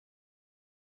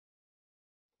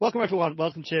Welcome, everyone.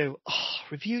 Welcome to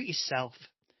Review It Yourself.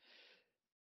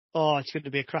 Oh, it's going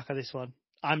to be a cracker, this one.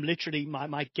 I'm literally,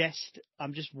 my guest,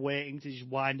 I'm just waiting to just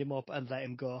wind him up and let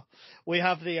him go. We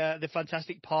have the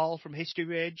fantastic Paul from History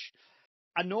Rage.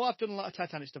 I know I've done a lot of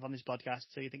Titanic stuff on this podcast,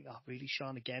 so you think, oh, really,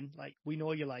 Sean, again? Like, we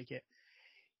know you like it.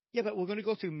 Yeah, but we're going to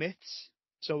go through myths.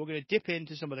 So we're going to dip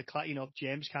into some of the,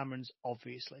 James Cameron's,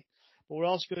 obviously. But we're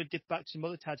also going to dip back to some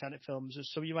other Titanic films, that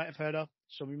some you might have heard of,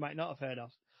 some you might not have heard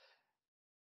of.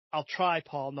 I'll try,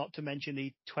 Paul, not to mention the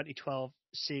 2012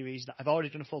 series that I've already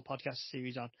done a full podcast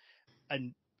series on.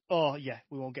 And,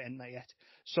 we won't get into that yet.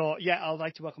 So, I'd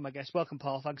like to welcome my guest. Welcome,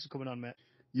 Paul. Thanks for coming on, mate.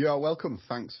 You are welcome.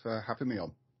 Thanks for having me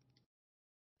on.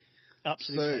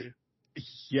 Absolutely.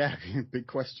 Yeah, big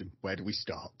question. Where do we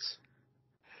start?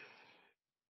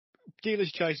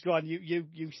 Dealer's choice. Go on.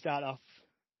 You start off.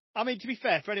 I mean, to be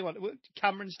fair, for anyone,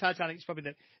 Cameron's Titanic is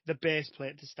probably the base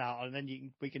plate to start on, and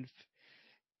then we can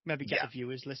maybe get the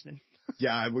viewers listening.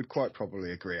 Yeah, I would quite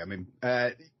probably agree. I mean,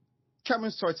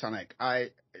 Cameron's Titanic,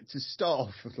 to start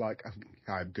off with,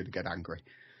 I'm going to get angry.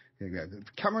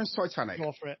 Cameron's Titanic.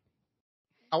 Go for it.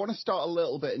 I want to start a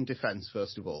little bit in defense,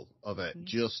 first of all, of it,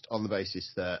 just on the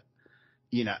basis that,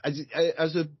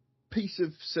 as a piece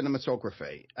of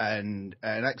cinematography and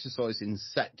an exercise in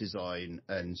set design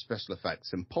and special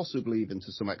effects and possibly even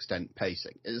to some extent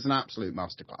pacing, it's an absolute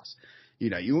masterclass.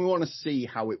 You want to see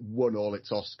how it won all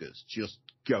its Oscars, just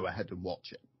go ahead and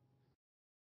watch it.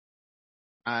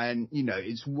 And,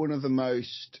 it's one of the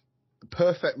most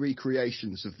perfect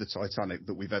recreations of the Titanic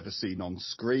that we've ever seen on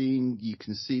screen. You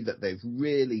can see that they've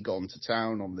really gone to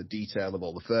town on the detail of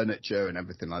all the furniture and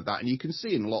everything like that. And you can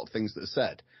see in a lot of things that are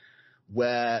said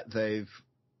where they've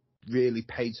really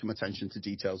paid some attention to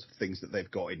details of things that they've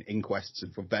got in inquests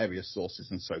and from various sources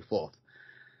and so forth.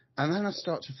 And then I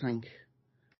start to think,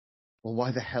 well,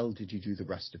 why the hell did you do the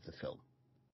rest of the film?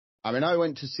 I mean, I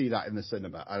went to see that in the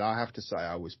cinema, and I have to say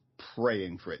I was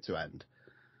praying for it to end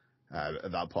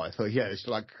at that point. I thought, it's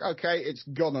like, okay, it's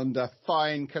gone under.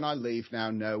 Fine, can I leave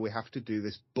now? No, we have to do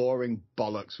this boring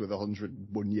bollocks with a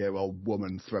 101-year-old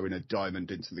woman throwing a diamond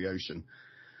into the ocean,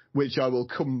 which I will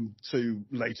come to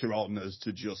later on as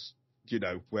to just,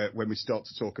 when we start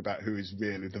to talk about who is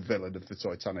really the villain of the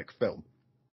Titanic film.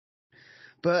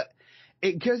 But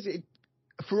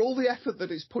for all the effort that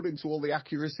it's put into all the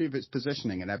accuracy of its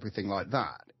positioning and everything like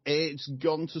that, it's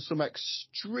gone to some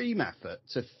extreme effort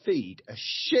to feed a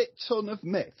shit ton of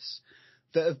myths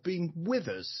that have been with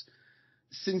us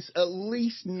since at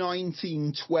least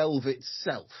 1912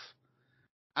 itself.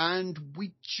 And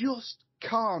we just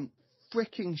can't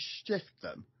freaking shift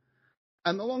them.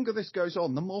 And the longer this goes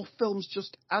on, the more films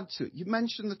just add to it. You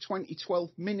mentioned the 2012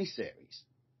 miniseries.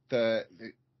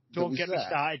 Don't get me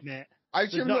started, mate. I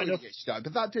should not get started,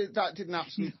 but that did an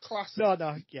absolute classic.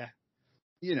 No, yeah.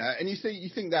 And you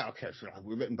think that, okay,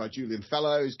 we're written by Julian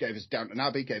Fellowes, gave us Downton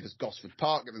Abbey, gave us Gosford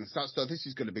Park, and that stuff. This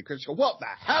is going to be critical. What the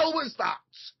hell was that?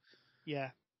 Yeah.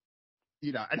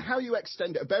 And how you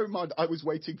extend it. Bear in mind, I was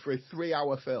waiting for a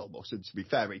 3-hour film, or to be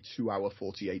fair, a 2-hour,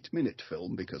 48-minute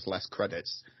film, because less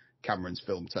credits. Cameron's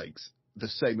film takes the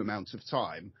same amount of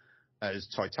time as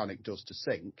Titanic does to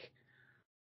sink.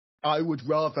 I would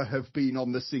rather have been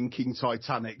on the sinking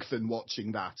Titanic than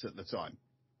watching that at the time.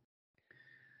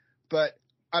 But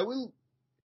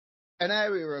an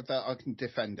area of that I can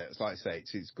defend it, as like I say,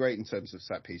 it's great in terms of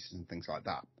set pieces and things like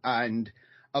that. And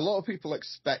a lot of people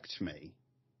expect me,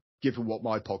 given what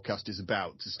my podcast is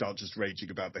about, to start just raging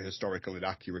about the historical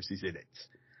inaccuracies in it.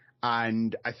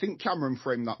 And I think Cameron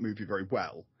framed that movie very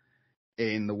well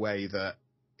in the way that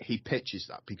he pitches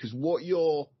that, because what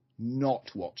you're not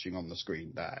watching on the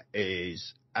screen there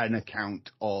is an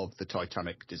account of the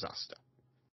Titanic disaster.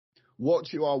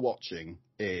 What you are watching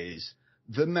is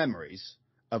the memories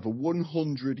of a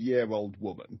 100-year-old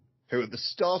woman who at the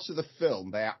start of the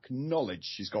film, they acknowledge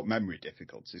she's got memory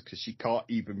difficulties because she can't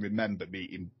even remember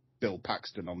meeting Bill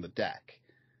Paxton on the deck.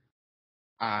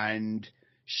 And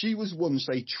she was once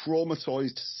a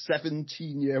traumatized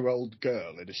 17-year-old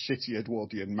girl in a shitty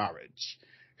Edwardian marriage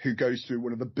who goes through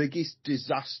one of the biggest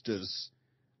disasters,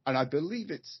 and I believe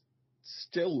it's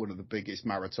still one of the biggest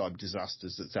maritime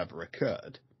disasters that's ever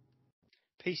occurred.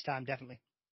 Peacetime, definitely.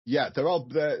 Yeah, there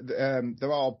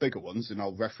are bigger ones, and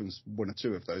I'll reference one or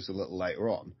two of those a little later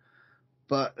on.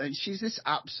 But she's this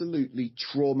absolutely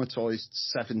traumatized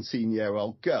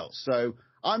 17-year-old girl. So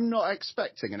I'm not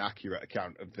expecting an accurate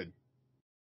account of the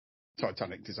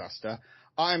Titanic disaster.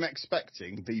 I'm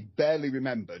expecting the barely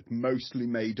remembered, mostly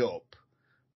made up,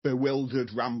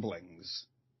 bewildered ramblings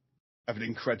of an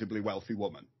incredibly wealthy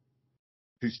woman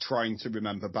who's trying to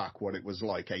remember back what it was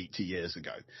like 80 years ago.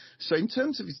 So in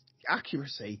terms of his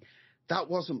accuracy, that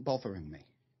wasn't bothering me.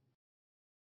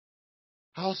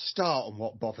 I'll start on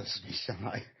what bothers me, shall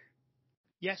I?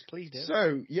 Yes, please do.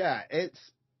 So, yeah,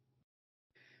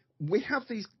 we have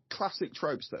these classic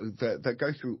tropes that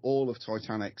go through all of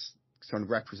Titanic's kind of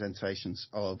representations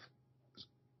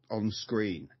on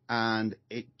screen, and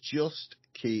it just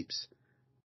keeps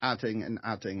adding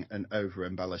and over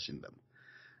embellishing them.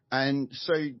 And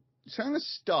so I'm going to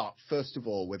start first of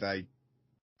all with a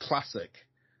classic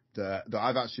that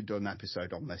I've actually done an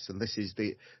episode on this, and this is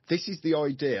the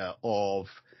idea of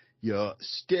your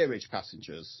steerage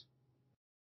passengers,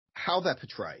 how they're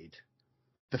portrayed,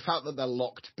 the fact that they're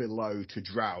locked below to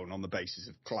drown on the basis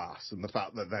of class, and the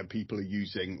fact that then people are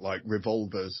using like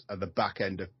revolvers at the back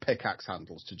end of pickaxe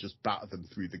handles to just batter them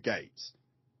through the gates.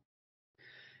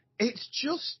 It's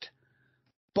just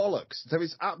bollocks. There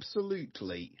is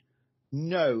absolutely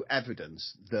no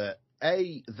evidence that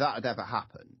A, that had ever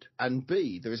happened, and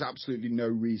B, there is absolutely no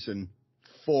reason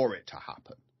for it to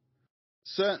happen.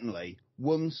 Certainly,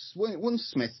 once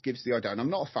Smith gives the idea, and I'm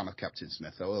not a fan of Captain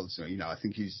Smith, I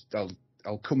think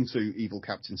I'll come to evil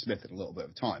Captain Smith in a little bit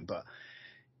of time, but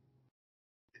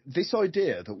this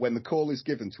idea that when the call is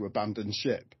given to abandon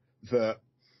ship, that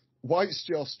White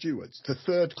Star stewards, the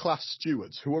third-class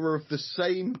stewards, who are of the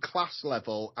same class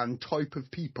level and type of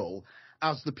people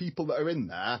as the people that are in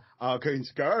there, are going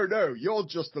to go, oh no, you're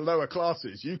just the lower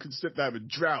classes, you can sit there and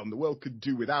drown, the world could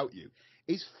do without you,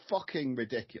 is fucking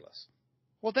ridiculous.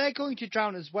 Well, they're going to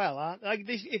drown as well, aren't they? Like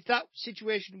this, if that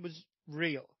situation was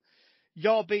real,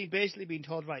 you're basically being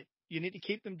told, right, you need to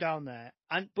keep them down there,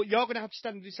 but you're going to have to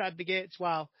stand beside the gates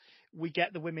while we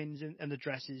get the women's and the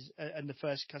dresses and the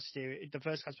first class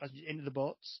passengers into the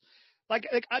boats. Like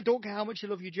I don't care how much you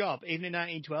love your job, even in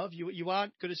 1912, you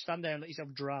aren't going to stand there and let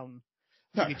yourself drown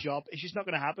for your job. It's just not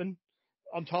going to happen.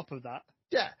 On top of that.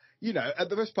 Yeah, at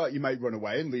the most part, you may run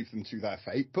away and leave them to their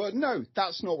fate, but no,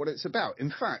 that's not what it's about. In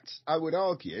fact, I would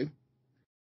argue,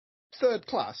 third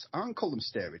class, I don't call them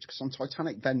steerage, because on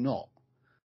Titanic, they're not.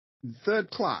 Third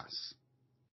class,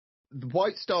 the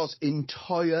White Star's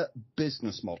entire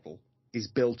business model is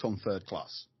built on third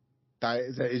class.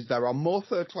 There are more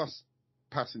third class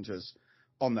passengers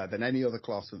on there than any other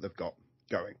class that they've got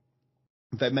going.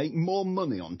 They make more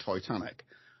money on Titanic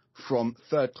from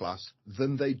third class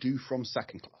than they do from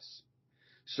second class.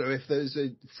 So if there's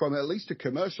from at least a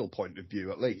commercial point of view,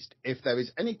 at least, if there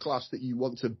is any class that you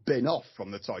want to bin off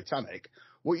from the Titanic,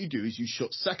 what you do is you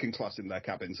shut second class in their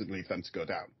cabins and leave them to go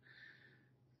down.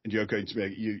 And you're going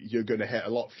to hit a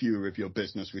lot fewer of your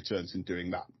business returns in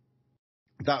doing that.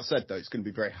 That said, though, it's going to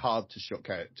be very hard to shut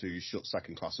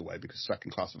second class away, because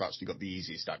second class have actually got the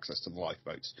easiest access to the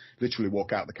lifeboats. Literally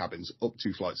walk out the cabins, up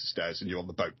 2 flights of stairs, and you're on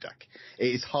the boat deck.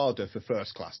 It is harder for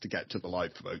first class to get to the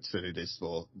lifeboats than it is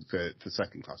for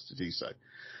second class to do so.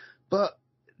 But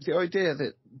the idea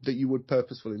that you would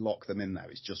purposefully lock them in there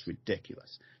is just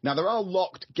ridiculous. Now, there are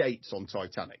locked gates on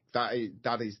Titanic.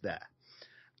 That is there.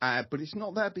 But it's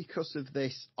not there because of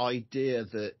this idea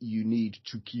that you need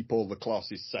to keep all the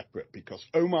classes separate, because,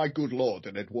 oh my good lord,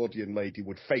 an Edwardian lady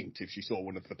would faint if she saw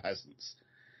one of the peasants.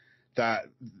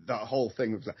 That whole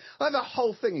thing was like the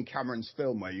whole thing in Cameron's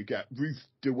film where you get Ruth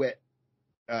DeWitt,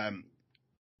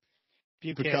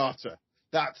 Picata.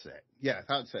 That's it. Yeah,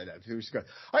 that's it.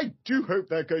 I do hope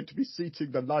they're going to be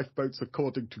seating the lifeboats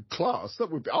according to class.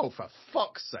 That would be, oh, for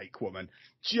fuck's sake, woman.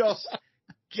 Just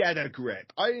get a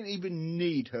grip. I didn't even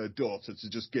need her daughter to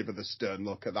just give her the stern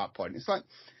look at that point. It's like,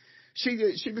 she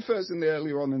refers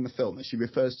earlier on in the film, she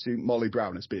refers to Molly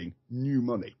Brown as being new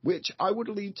money, which I would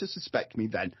lead to suspect me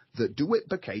then that DeWitt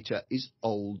Picata is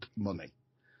old money.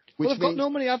 Well, they've got no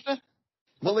money, have they?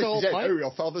 Well, this is it. Oh,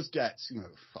 your father's debts.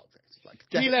 Fuck this. Like,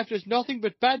 he left us nothing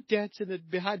but bad debts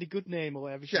behind a good name, or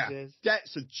whatever she says.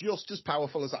 Debts are just as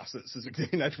powerful as assets as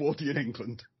in Edwardian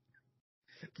England.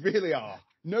 Really are.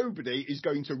 Nobody is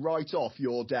going to write off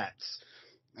your debts.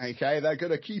 Okay? They're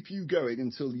going to keep you going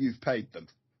until you've paid them.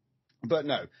 But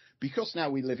no, because now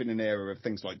we live in an era of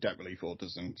things like debt relief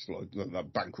orders and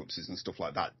bankruptcies and stuff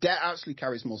like that, debt actually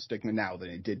carries more stigma now than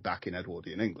it did back in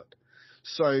Edwardian England.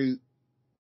 So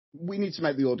we need to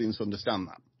make the audience understand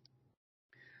that.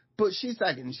 But she's there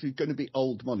and she's going to be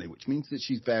old money, which means that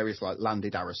she's various like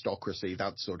landed aristocracy,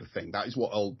 that sort of thing. That is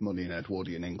what old money in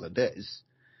Edwardian England is.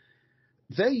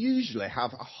 They usually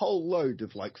have a whole load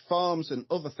of like farms and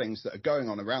other things that are going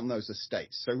on around those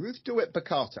estates. So Ruth DeWitt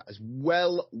Picata is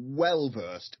well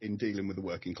versed in dealing with the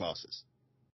working classes.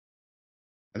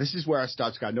 And this is where I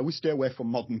start to go, no, we stay away from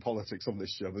modern politics on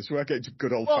this show. This is where I get to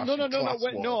good old-fashioned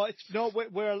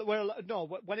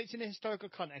when it's in a historical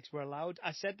context, we're allowed.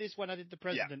 I said this when I did the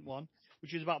president one.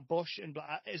 which was about Bush and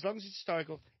as long as it's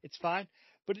historical, it's fine.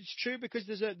 But it's true because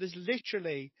there's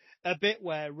literally a bit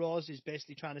where Rose is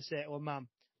basically trying to say to her mum,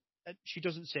 she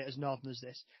doesn't say it as northern as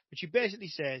this, but she basically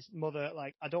says, "Mother,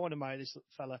 like, I don't want to marry this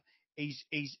fella. He's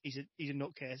a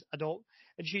nutcase. I don't."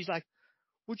 And she's like,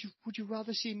 "Would you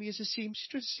rather see me as a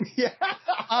seamstress? Yeah.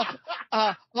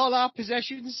 All our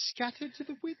possessions scattered to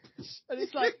the winds." And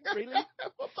it's like, really? What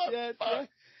the fuck? Yeah.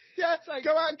 Yeah, It's like,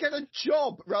 go out and get a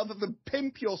job rather than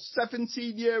pimp your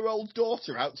 17-year-old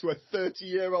daughter out to a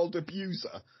 30-year-old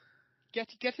abuser. Get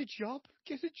a job,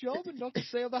 and not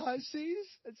sail the high seas.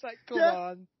 It's like, come Yeah.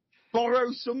 on.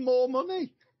 Borrow some more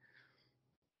money.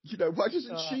 You know, why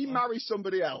doesn't she marry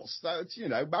somebody else? That's, you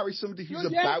know, marry somebody who's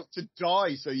about to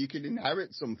die so you can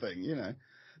inherit something, you know.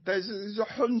 There's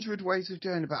 100 ways of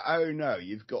doing it, but oh no,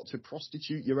 you've got to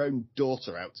prostitute your own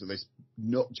daughter out to this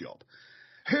nut job.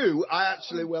 Who, I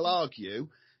actually will argue,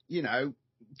 you know,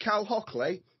 Cal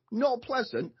Hockley, not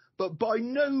pleasant, but by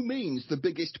no means the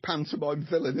biggest pantomime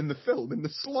villain in the film in the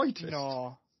slightest.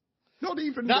 No. Not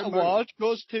even that remote. award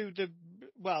goes to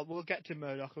we'll get to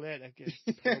Murdoch later.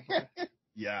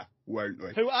 Yeah, won't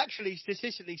we? Who actually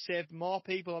statistically saved more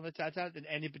people on the Titanic than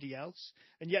anybody else,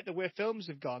 and yet the way films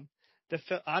have gone,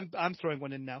 I'm throwing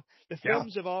one in now. The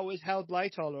films have always held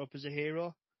Lightoller up as a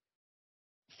hero.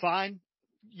 Fine,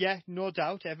 yeah, no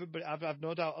doubt. Everybody, I've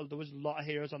no doubt there was a lot of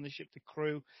heroes on the ship.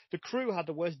 The crew had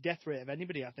the worst death rate of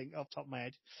anybody, I think, off the top of my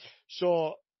head.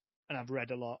 So, and I've read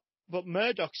a lot. But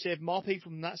Murdoch saved more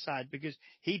people from that side because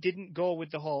he didn't go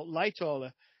with the whole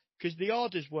Lightoller. Because the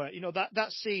orders were, you know,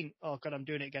 that scene, oh God, I'm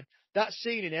doing it again. That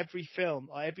scene in every film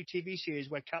or every TV series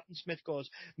where Captain Smith goes,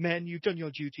 "Men, you've done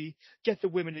your duty. Get the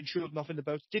women and children off in the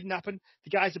boat." Didn't happen. The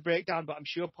guy's a breakdown, but I'm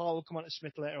sure Paul will come on to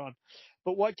Smith later on.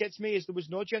 But what gets me is there was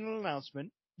no general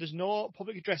announcement. There's no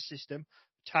public address system,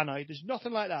 tannoy. There's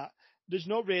nothing like that. There's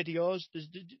no radios.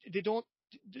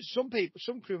 Some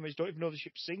crew members don't even know the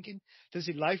ship's sinking. They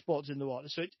see lifeboats in the water.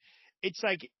 So it's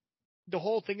like, the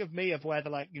whole thing of me of where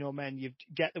they're like, you know, men, you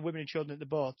get the women and children at the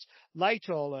boats.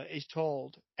 Lightoller is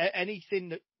told anything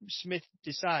that Smith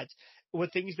decides were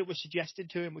things that were suggested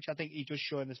to him, which I think he does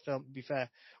show in this film, to be fair.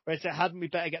 Where it said, hadn't we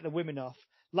better get the women off?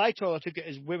 Lightoller took it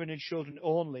as women and children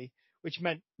only, which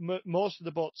meant most of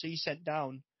the boats he sent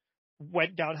down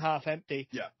went down half empty.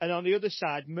 Yeah. And on the other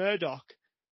side, Murdoch,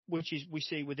 which is we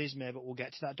see with Ismay, but we'll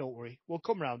get to that, don't worry. We'll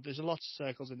come round. There's a lot of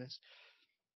circles in this.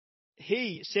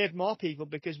 He saved more people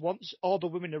because once all the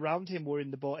women around him were in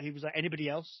the boat, he was like, anybody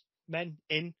else? Men,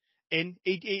 in.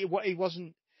 He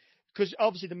wasn't, because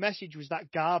obviously the message was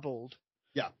that garbled.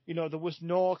 Yeah. You know, there was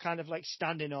no kind of like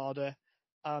standing order.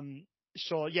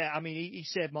 So, yeah, I mean, he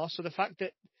saved more. So the fact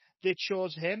that they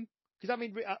chose him, because I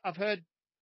mean, I've heard,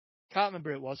 can't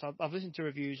remember who it was, I've listened to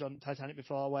reviews on Titanic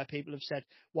before where people have said,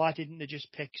 why didn't they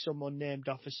just pick some unnamed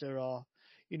officer or,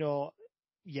 you know,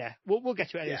 yeah, we'll get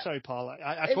to it anyway. Yeah. Sorry, Paul.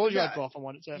 I told you I'd go off on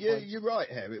one. You're right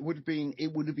here. It would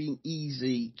have been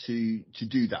easy to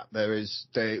do that.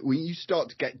 When you start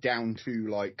to get down to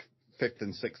like 5th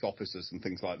and 6th officers and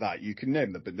things like that, you can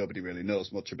name them, but nobody really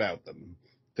knows much about them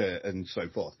and so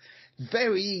forth.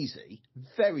 Very easy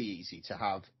to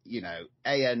have, you know,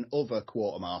 an other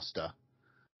quartermaster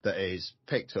that is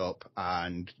picked up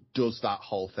and does that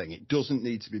whole thing. It doesn't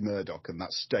need to be Murdoch and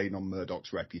that stain on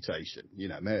Murdoch's reputation. You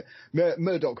know,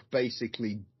 Murdoch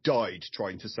basically died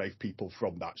trying to save people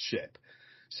from that ship.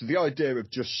 So the idea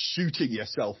of just shooting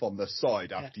yourself on the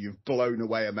side after you've blown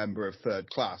away a member of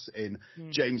third class in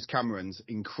James Cameron's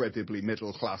incredibly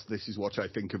middle class, this is what I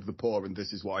think of the poor and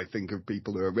this is what I think of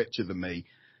people who are richer than me,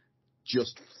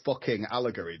 just fucking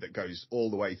allegory that goes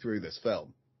all the way through this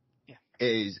film.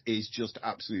 Is just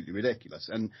absolutely ridiculous.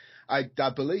 And I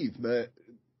believe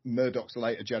Murdoch's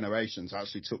later generations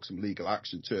actually took some legal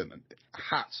action to him, and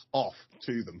hats off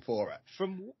to them for it.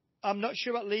 I'm not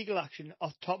sure about legal action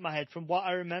off the top of my head. From what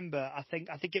I remember, I think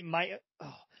it might,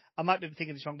 I might be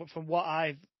thinking this wrong, but from what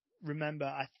I remember,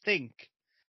 I think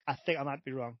I might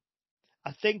be wrong.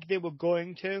 I think they were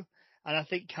going to, and I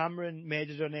think Cameron made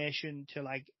a donation to,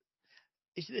 like,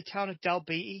 is it the town of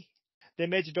Dalbeattie? They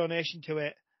made a donation to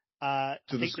it.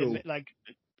 To the school.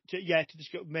 To the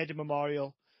school, made a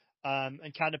memorial, and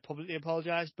kind of publicly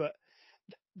apologised. But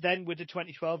then with the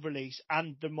 2012 release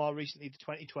and the more recently the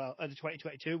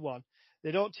 2022 one,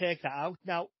 they don't take that out.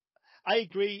 Now, I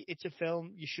agree, it's a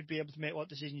film. You should be able to make what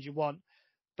decisions you want.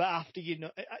 But after, you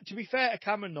know, to be fair to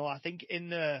Cameron, though, I think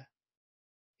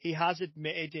he has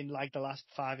admitted in like the last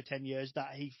 5 or 10 years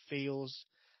that he feels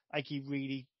like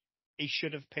he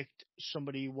should have picked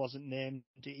somebody who wasn't named.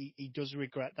 He does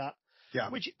regret that. Yeah.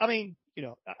 Which, I mean, you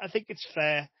know, I think it's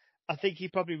fair. I think he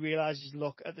probably realises,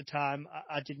 look, at the time,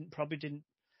 I probably didn't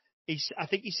I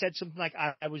think he said something like,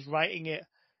 I was writing it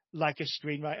like a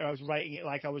screenwriter. I was writing it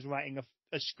like I was writing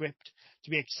a script to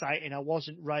be exciting. I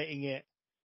wasn't writing it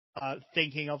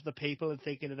thinking of the people and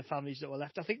thinking of the families that were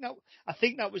left. I think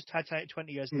that was Titanic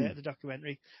 20 years later, the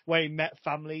documentary, where he met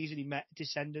families and he met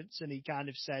descendants, and he kind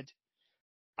of said,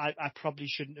 I probably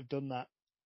shouldn't have done that.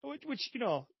 Which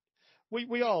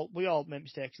we all make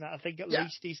mistakes, and I think at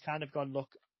least he's kind of gone, look,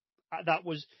 that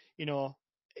was,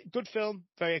 good film,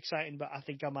 very exciting, but I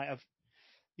think I might have,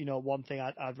 one thing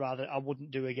I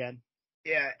wouldn't do again.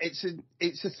 Yeah, it's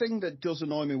a thing that does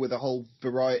annoy me with a whole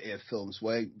variety of films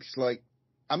where it's like,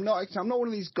 I'm not one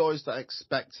of these guys that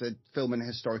expects a film in a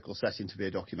historical setting to be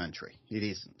a documentary. It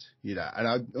isn't, and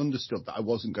I understood that I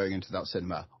wasn't going into that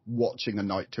cinema watching A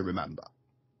Night to Remember.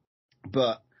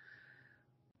 But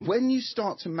when you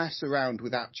start to mess around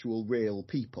with actual real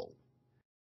people,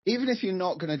 even if you're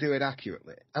not going to do it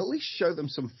accurately, at least show them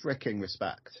some fricking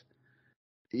respect.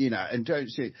 And don't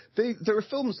see. There are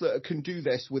films that can do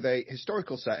this with a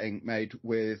historical setting made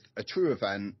with a true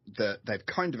event that they've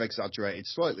kind of exaggerated,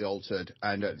 slightly altered,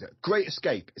 and Great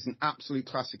Escape is an absolute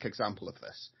classic example of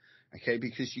this. Okay,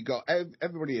 because you got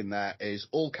everybody in there is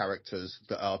all characters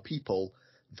that are people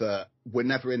that were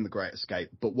never in the Great Escape,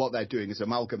 but what they're doing is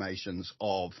amalgamations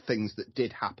of things that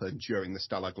did happen during the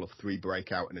Stalag Luft 3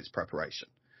 breakout and its preparation.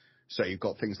 So you've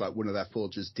got things like one of their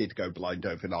forgers did go blind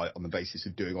overnight on the basis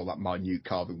of doing all that minute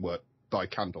carving work by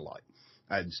candlelight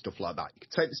and stuff like that. You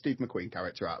could take the Steve McQueen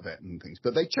character out of it and things,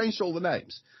 but they changed all the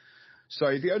names.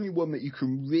 So the only one that you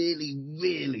can really,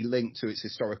 really link to its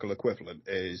historical equivalent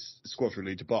is Squadron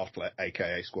Leader Bartlett,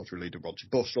 aka Squadron Leader Roger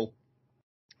Bushell,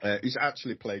 who's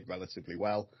actually played relatively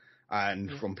well.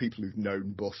 And from people who've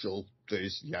known Bushell,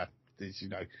 there's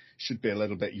should be a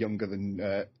little bit younger than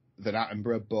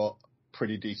Attenborough, but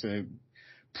pretty decent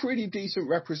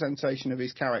representation of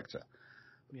his character.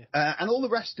 Yeah. And all the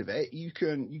rest of it, you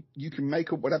can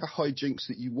make up whatever hijinks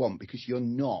that you want because you're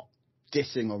not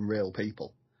dissing on real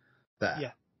people there.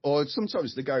 Yeah. Or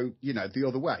sometimes they go, the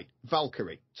other way.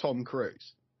 Valkyrie, Tom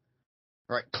Cruise.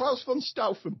 Right, Klaus von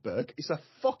Stauffenberg is a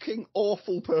fucking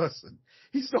awful person.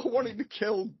 He's not wanting to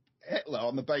kill Hitler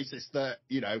on the basis that,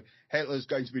 Hitler's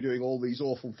going to be doing all these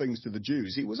awful things to the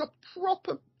Jews. He was a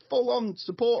proper full-on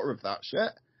supporter of that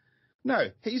shit. No,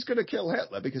 he's going to kill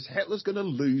Hitler because Hitler's going to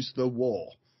lose the war.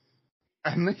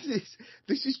 And this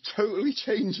is totally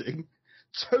changing.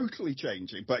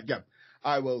 But yeah,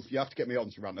 you have to get me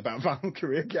on to rant about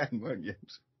Valkyrie again, won't you?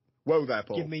 Whoa there,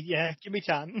 Paul. Give me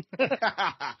time.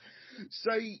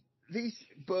 So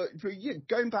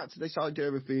going back to this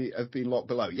idea of being locked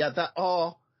below. Yeah, there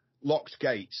are locked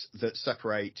gates that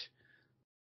separate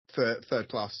third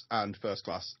class and first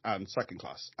class and second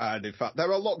class. And in fact,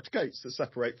 there are locked gates that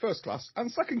separate first class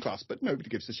and second class, but nobody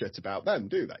gives a shit about them,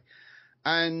 do they?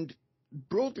 And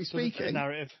broadly speaking,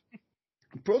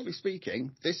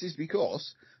 this is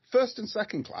because first and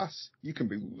second class, you can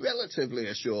be relatively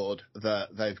assured that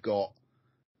they've got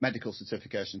medical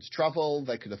certification to travel,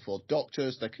 they can afford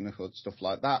doctors, they can afford stuff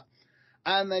like that.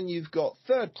 And then you've got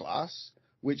third class,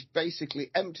 which basically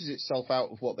empties itself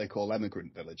out of what they call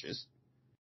emigrant villages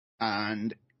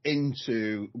and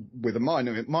with a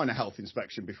minor health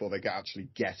inspection before they actually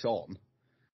get on.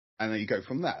 And then you go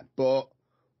from there. But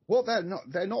what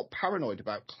they're not paranoid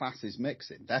about classes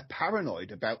mixing. They're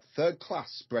paranoid about third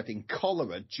class spreading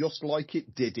cholera just like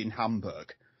it did in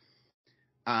Hamburg.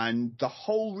 And the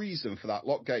whole reason for that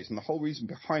lock gates and the whole reason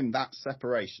behind that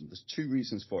separation, there's two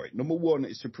reasons for it. Number one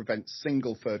is to prevent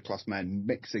single third class men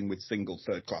mixing with single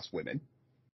third class women.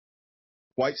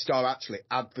 White Star actually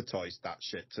advertised that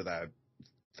shit to their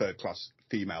third class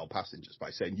female passengers by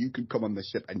saying, you can come on this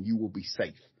ship and you will be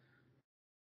safe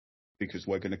because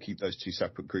we're going to keep those two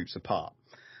separate groups apart.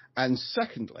 And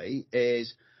secondly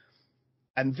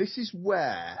and this is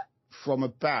where from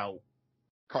about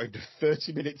kind of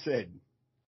 30 minutes in,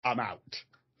 I'm out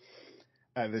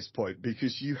at this point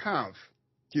because you have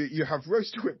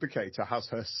Rosa Whitbecator has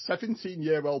her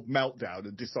 17-year-old meltdown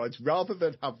and decides rather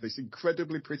than have this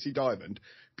incredibly pretty diamond,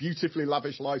 beautifully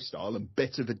lavish lifestyle and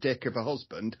bit of a dick of a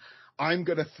husband, I'm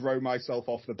going to throw myself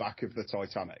off the back of the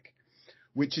Titanic,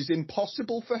 which is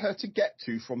impossible for her to get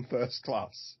to from first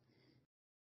class.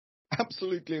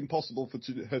 Absolutely impossible for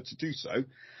her to do so.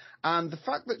 And the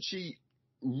fact that she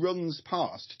runs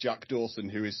past Jack Dawson,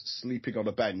 who is sleeping on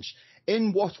a bench,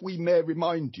 in what we may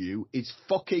remind you is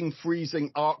fucking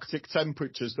freezing Arctic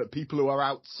temperatures that people who are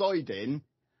outside in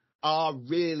are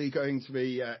really going to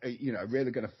be, really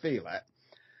going to feel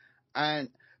it.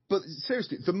 But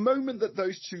seriously, the moment that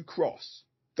those two cross,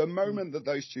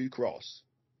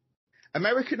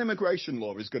 American immigration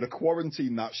law is going to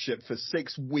quarantine that ship for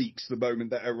 6 weeks the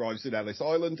moment that it arrives in Ellis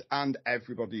Island, and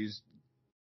everybody's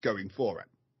going for it.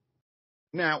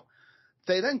 Now,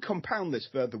 they then compound this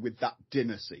further with that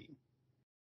dinner scene.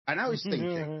 And I was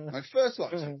thinking, my first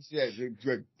lot,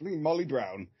 Molly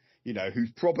Brown, you know, who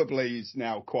probably is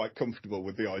now quite comfortable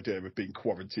with the idea of being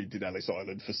quarantined in Ellis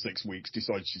Island for 6 weeks,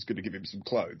 decides she's going to give him some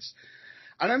clothes.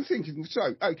 And I'm thinking, so,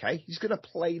 okay, he's going to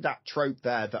play that trope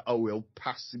there that, oh, he'll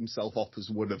pass himself off as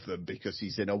one of them because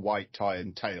he's in a white tie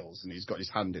and tails and he's got his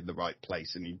hand in the right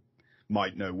place and he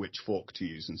might know which fork to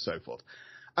use and so forth.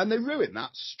 And they ruin that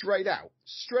straight out.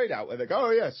 And they go,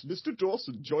 oh, yes, Mr.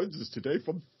 Dawson joins us today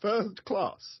from third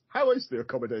class. How is the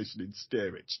accommodation in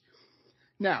steerage?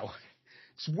 Now,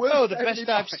 it's worth the best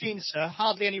I've seen, sir.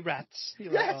 Hardly any rats.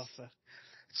 Yes.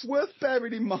 It's worth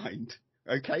bearing in mind,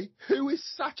 okay, who is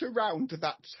sat around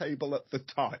that table at the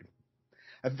time.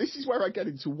 And this is where I get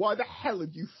into why the hell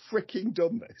have you fricking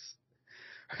done this?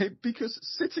 Because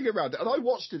sitting around, and I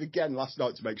watched it again last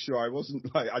night to make sure I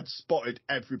wasn't like I'd spotted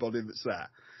everybody that's there.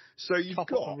 So you've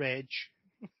got rage.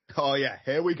 Oh yeah,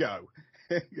 here we go.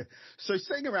 So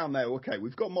sitting around there, okay,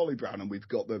 we've got Molly Brown and we've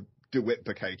got the DeWitt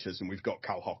Bacators and we've got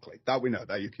Cal Hockley. That we know.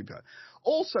 There you can go.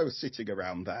 Also sitting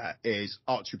around there is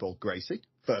Archibald Gracie,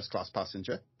 first class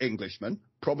passenger, Englishman,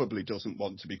 probably doesn't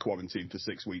want to be quarantined for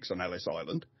 6 weeks on Ellis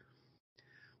Island.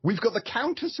 We've got the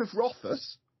Countess of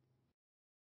Rothes,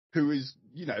 who is,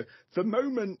 you know, the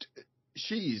moment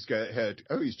she's heard,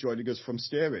 oh, he's joining us from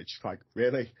steerage. Like,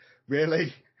 really?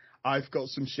 I've got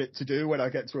some shit to do when I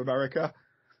get to America.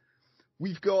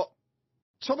 We've got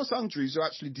Thomas Andrews, who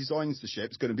actually designs the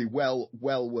ship, is going to be well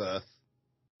worth,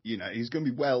 you know, he's going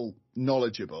to be well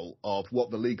knowledgeable of what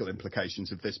the legal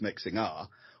implications of this mixing are.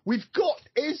 We've got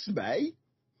Ismay.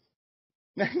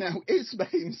 Now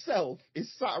Ismay himself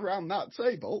is sat around that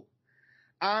table,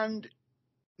 and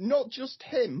not just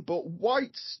him, but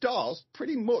White Star's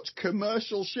pretty much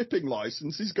commercial shipping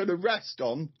license is going to rest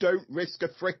on don't risk a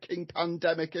freaking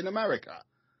pandemic in America.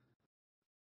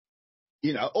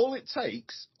 You know, all it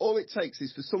takes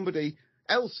is for somebody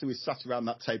else who is sat around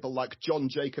that table, like John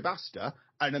Jacob Astor,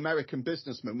 an American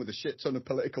businessman with a shit ton of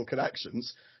political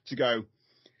connections, to go,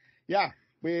 yeah,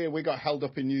 we got held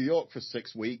up in New York for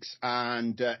 6 weeks,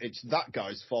 and it's that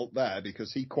guy's fault there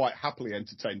because he quite happily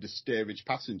entertained a steerage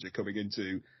passenger coming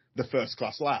into the first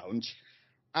class lounge,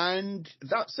 and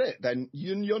that's it. Then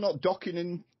you're not docking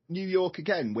in New York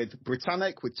again with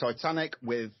Britannic, with Titanic,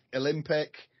 with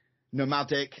Olympic,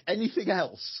 Nomadic, anything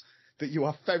else that you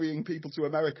are ferrying people to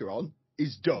America on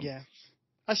is done. Yeah,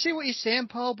 I see what you're saying,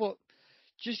 Paul, but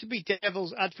just to be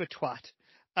devil's advocate,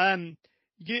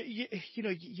 you know,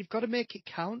 you've got to make it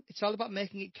count. It's all about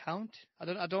making it count.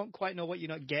 I don't quite know what you're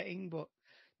not getting, but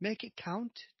make it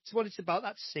count. It's what it's about,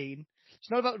 that scene. It's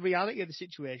not about the reality of the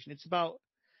situation. It's about,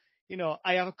 you know,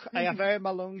 I have air in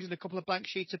my lungs and a couple of blank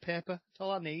sheets of paper. That's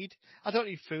all I need. I don't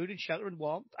need food and shelter and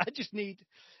warmth. I just need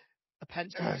a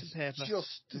pencil and some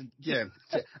paper.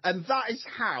 And that is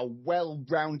how well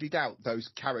rounded out those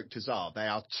characters are. They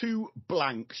are 2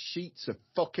 blank sheets of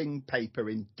fucking paper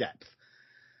in depth.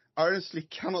 I honestly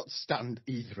cannot stand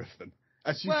either of them,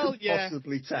 as you can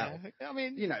possibly tell. Yeah. I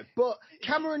mean, you know, but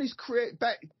Cameron is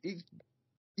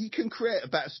he can create a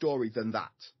better story than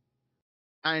that.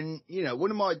 And, you know,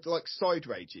 one of my side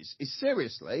rages is,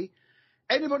 seriously,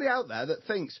 anybody out there that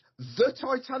thinks the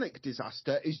Titanic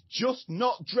disaster is just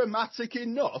not dramatic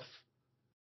enough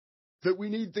that we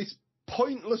need this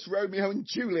pointless Romeo and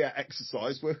Juliet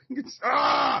exercise where it's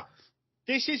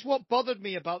This is what bothered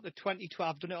me about the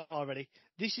 2012. I've done it already.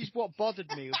 This is what bothered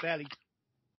me. Barely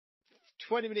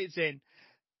 20 minutes in.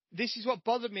 This is what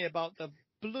bothered me about the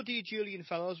bloody Julian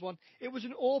Fellowes one. It was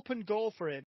an open goal for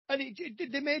him, and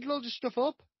they made loads of stuff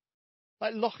up,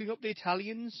 like locking up the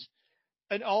Italians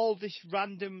and all this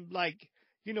random, like,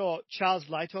 you know, Charles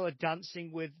Lightoller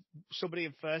dancing with somebody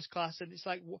in first class, and it's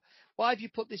like, why have you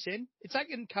put this in? It's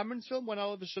like in Cameron's film when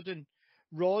all of a sudden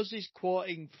Rose is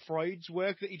quoting Freud's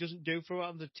work that he doesn't do for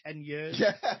under 10 years.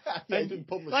 Yeah, he didn't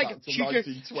publish that until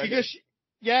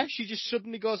 1920. She just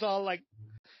suddenly goes all like,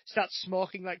 starts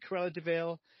smoking like Cruella de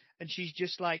Vil, and she's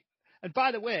just like, and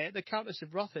by the way, the Countess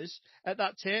of Rothes at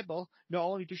that table, not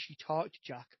only does she talk to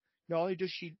Jack, not only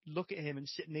does she look at him and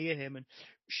sit near him, and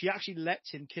she actually lets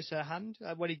him kiss her hand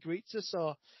when he greets her.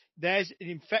 So there's an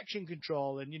infection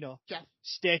control, and, you know,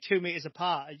 stay 2 meters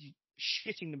apart,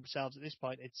 shitting themselves at this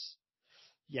point. It's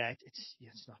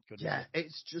not good. Yeah,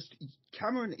 it's just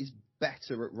Cameron is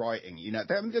better at writing. You know,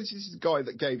 this is the guy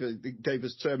that gave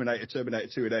us Terminator 2,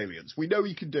 and Aliens. We know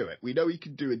he can do it. We know he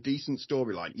can do a decent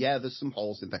storyline. Yeah, there's some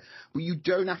holes in there, but you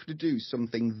don't have to do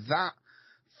something that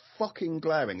fucking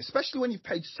glaring, especially when you've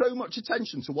paid so much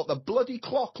attention to what the bloody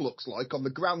clock looks like on the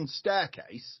grand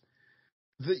staircase,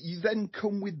 that you then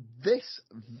come with this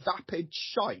vapid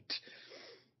shite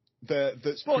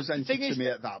that's presented to me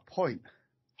at that point.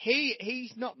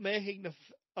 He's not making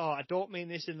I don't mean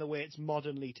this in the way it's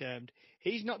modernly termed.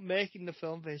 He's not making the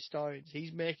film for historians.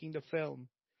 He's making the film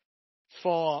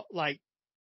for, like,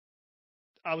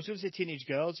 I was going to say teenage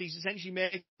girls. He's essentially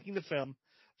making the film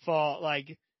for,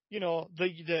 like, you know,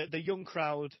 the young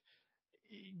crowd,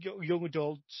 young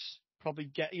adults probably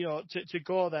get, you know, to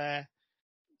go there,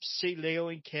 see Leo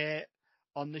and Kate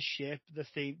on the ship, the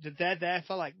theme. They're there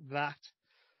for, like, that.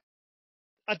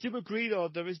 I do agree, though,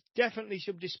 there is definitely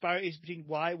some disparities between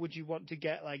why would you want to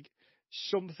get, like,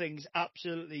 some things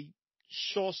absolutely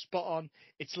so spot on,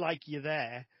 it's like you're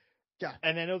there. Yeah.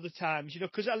 And then other times, you know,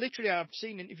 because I've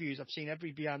seen interviews, I've seen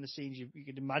every behind the scenes you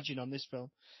could imagine on this film.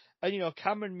 And, you know,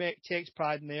 Cameron takes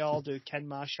pride, and they all do. Ken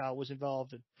Marshall was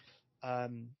involved.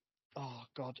 And,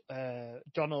 Don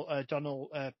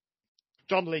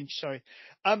Lynch, sorry.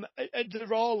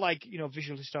 They're all, like, you know,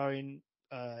 visual historian.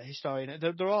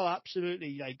 They're all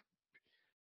absolutely, like,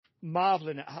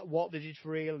 marveling at what they did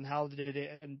for real and how they did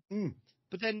it. And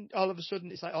But then all of a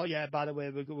sudden it's like, oh yeah, by the way,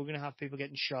 we're going to have people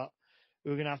getting shot.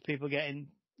 We're going to have people getting,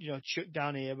 you know, chucked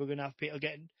down here. We're going to have people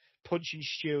getting punching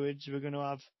stewards. We're going to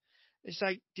have. It's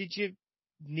like, did you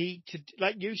need to,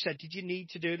 like you said, did you need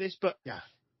to do this? But yeah,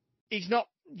 he's not.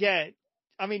 Yeah,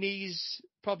 I mean, he's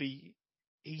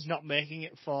not making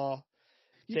it for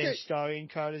the historian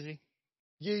crowd, is he?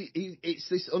 It's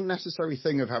this unnecessary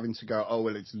thing of having to go, oh,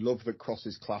 well, it's love that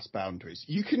crosses class boundaries.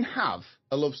 You can have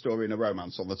a love story and a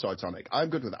romance on the Titanic.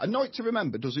 I'm good with that. A Night to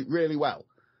Remember does it really well.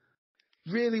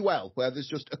 Really well, where there's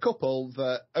just a couple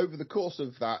that over the course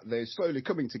of that, they're slowly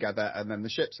coming together, and then the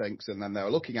ship sinks, and then they're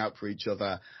looking out for each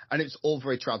other, and it's all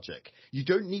very tragic. You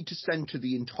don't need to center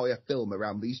the entire film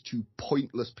around these two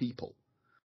pointless people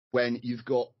when you've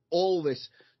got all this.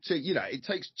 So, you know, it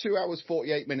takes 2 hours,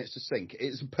 48 minutes to sink.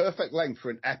 It's a perfect length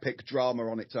for an epic drama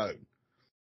on its own.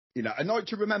 You know, A Night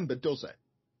to Remember does it.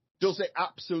 Does it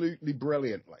absolutely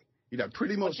brilliantly. You know,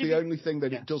 pretty much the only thing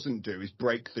that it doesn't do is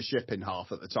break the ship in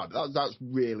half at the time. That's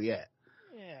really it.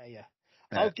 Yeah.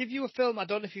 I'll give you a film. I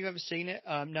don't know if you've ever seen it.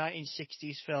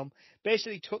 1960s film.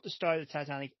 Basically took the story of the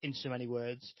Titanic in so many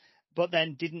words, but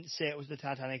then didn't say it was the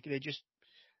Titanic.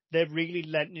 They really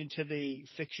lent into the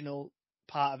fictional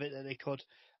part of it that they could.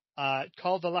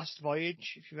 Called The Last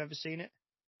Voyage, if you've ever seen it.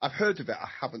 I've heard of it. I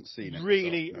haven't seen it.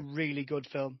 Really good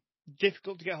film.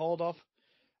 Difficult to get hold of.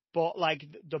 But, like,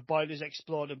 the boilers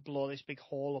explode and blow this big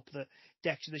hole up the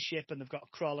decks of the ship, and they've got to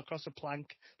crawl across a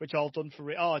plank, which all done for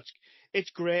it. Oh, it's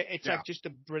great. It's like just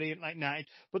a brilliant, like, night.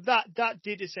 But that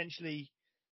did essentially.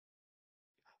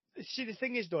 See, the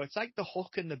thing is, though, it's like the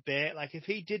hook and the bait. Like, if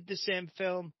he did the same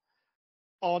film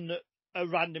on a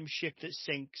random ship that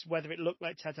sinks, whether it looked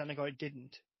like Titanic or it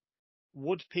didn't,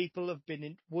 would people have been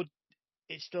in? Would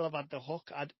it still have had the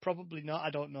hook? I'd probably not. I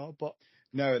don't know, but.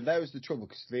 No, and that was the trouble,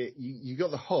 because you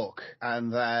got the hook,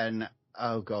 and then,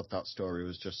 oh God, that story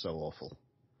was just so awful.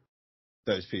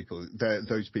 Those people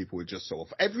were just so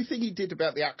awful. Everything he did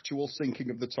about the actual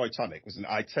sinking of the Titanic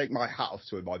I take my hat off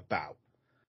to him, I bow.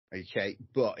 Okay,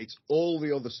 but it's all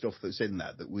the other stuff that's in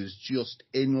there that was just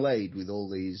inlaid with all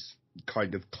these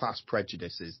kind of class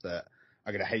prejudices that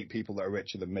I'm going to hate people that are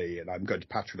richer than me, and I'm going to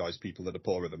patronize people that are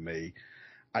poorer than me.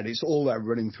 And it's all there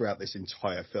running throughout this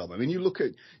entire film. I mean, you look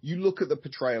at the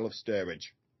portrayal of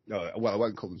steerage. Well, I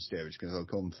won't call them steerage because I'll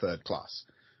call them third class.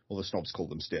 All the snobs call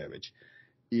them steerage.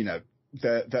 You know,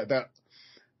 they're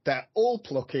all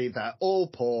plucky. They're all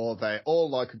poor. They all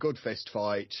like a good fist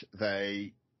fight.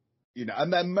 And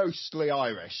they're mostly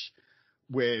Irish,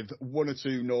 with one or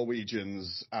two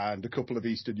Norwegians and a couple of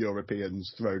Eastern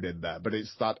Europeans thrown in there. But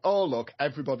it's that, oh look,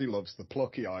 everybody loves the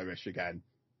plucky Irish again.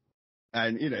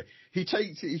 And, you know, he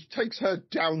takes her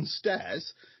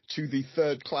downstairs to the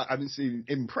third class. I mean, it's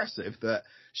impressive that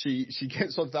she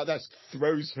gets onto that desk,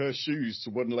 throws her shoes to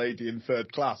one lady in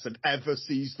third class, and ever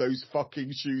sees those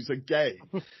fucking shoes again.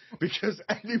 Because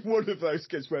any one of those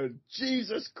kids went,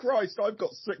 Jesus Christ, I've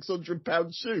got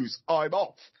 £600 shoes. I'm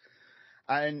off.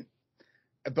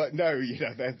 But no, you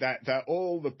know, they're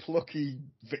all the plucky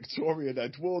Victorian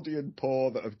Edwardian poor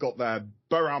that have got their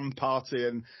Baram party,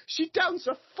 and she downs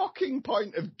a fucking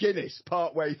pint of Guinness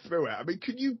partway through it. I mean,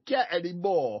 can you get any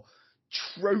more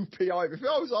tropey Irish? If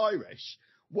I was Irish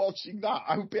watching that,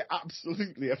 I would be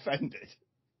absolutely offended.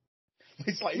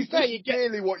 It's like, is this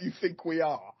really what you think we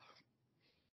are?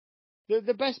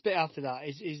 The best bit after that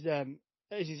is he's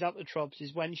out the tropes,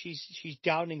 is when she's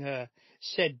downing her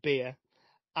said beer.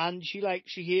 And she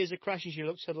hears a crash and she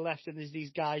looks to the left and there's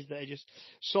these guys that are just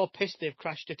so pissed they've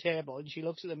crashed a table, and she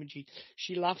looks at them and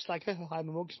she laughs like, oh, I'm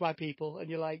amongst my people, and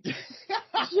you're like, this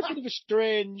is a bit of a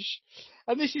strange.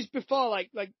 And this is before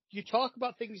like you talk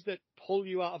about things that pull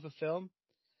you out of a film.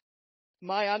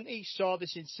 My auntie saw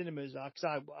this in cinemas because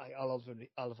I'll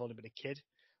have only been a kid.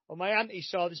 Well, my auntie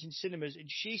saw this in cinemas and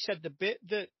she said the bit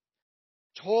that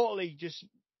totally just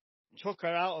took her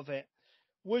out of it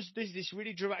was this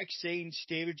really dramatic scene,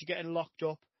 steerage getting locked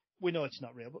up. We know it's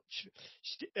not real, but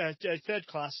third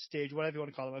class stage, whatever you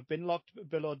want to call them, have been locked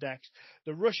below decks.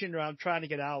 They're rushing around trying to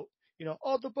get out.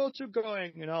 Oh, the boats are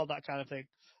going, and all that kind of thing.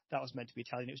 That was meant to be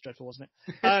Italian. It was dreadful, wasn't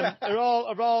it? Are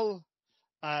all.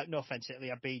 No offense,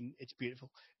 Italy. It's beautiful.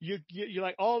 You're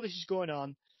like, oh, this is going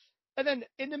on, and then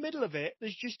in the middle of it,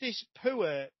 there's just this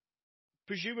poor,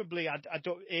 presumably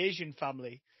Asian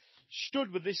family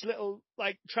stood with this little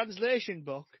translation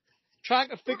book, trying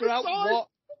to figure out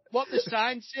what the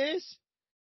sign says,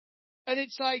 and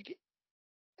it's like,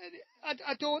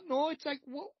 I don't know. It's like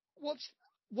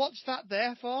what's that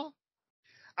there for?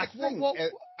 I think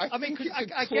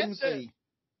it's a clumsy.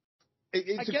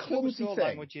 It's a clumsy thing.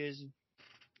 Languages.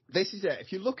 This is it.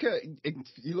 If you look at,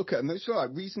 and that's right.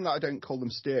 The reason that I don't call them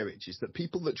steerage is that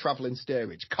people that travel in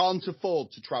steerage can't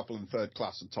afford to travel in third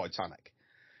class on Titanic.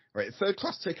 Right, a third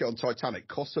class ticket on Titanic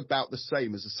costs about the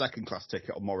same as a second class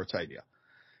ticket on Mauritania.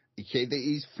 Okay, it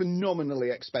is phenomenally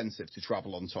expensive to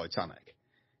travel on Titanic.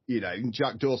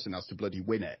 Jack Dawson has to bloody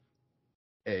win it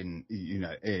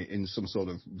in some sort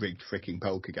of rigged freaking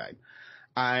poker game,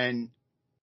 and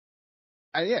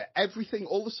yeah, everything,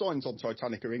 all the signs on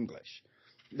Titanic are English.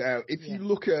 Now, if you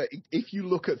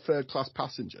look at third class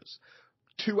passengers,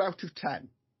 2 out of 10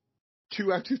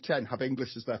 have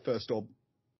English as their first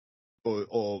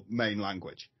or main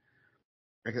language.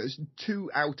 Okay, it's 2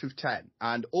 out of 10,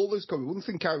 and all those one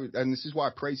thing, and this is why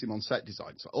I praise him on set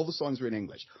design. So all the signs are in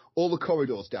English. All the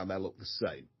corridors down there look the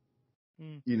same.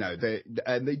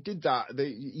 They did that.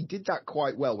 He did that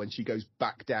quite well when she goes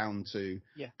back down to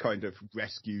kind of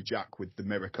rescue Jack with the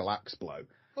miracle axe blow.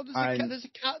 Well,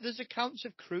 there's accounts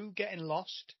of crew getting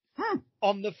lost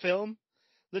on the film.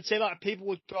 Let's say people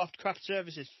would go off to craft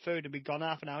services, food, and be gone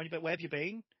half an hour. But where have you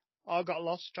been? Oh, I got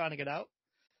lost trying to get out.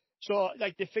 So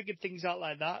they figured things out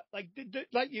like that.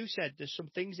 Like you said, there's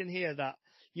some things in here that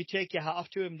you take your hat off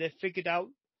to them. They figured out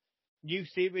new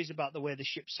theories about the way the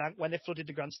ship sank when they flooded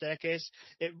the Grand Staircase.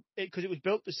 Because it was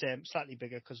built the same, slightly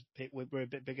bigger because we're a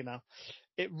bit bigger now.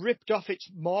 It ripped off its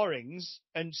moorings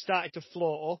and started to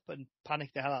float up and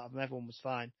panicked the hell out of them. Everyone was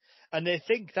fine. And they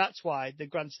think that's why the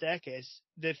Grand Staircase,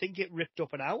 they think it ripped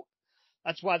up and out.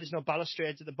 That's why there's no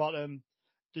balustrades at the bottom.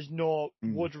 There's no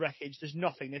wood wreckage. There's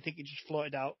nothing. They think it just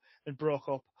floated out and broke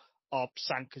up or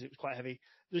sank because it was quite heavy.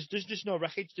 There's just no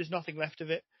wreckage. There's nothing left of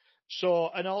it. So,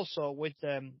 and also with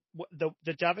the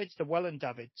davits, the Welland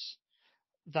davits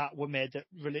that were made that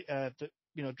really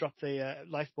dropped the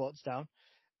lifeboats down,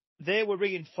 they were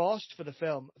reinforced for the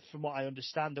film. From what I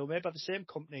understand, they were made by the same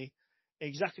company,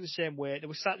 exactly the same way. They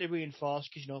were slightly reinforced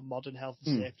because modern health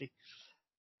and safety.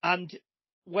 And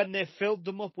when they filled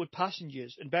them up with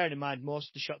passengers, and bearing in mind most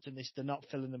of the shots in this, they're not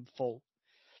filling them full.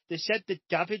 They said the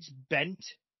davits bent.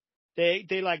 They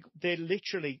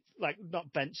literally,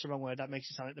 not bent's the wrong word, that makes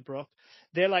it sound like they broke.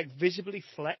 They're visibly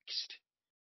flexed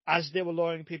as they were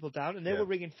lowering people down, and they were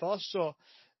reinforced. So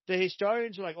the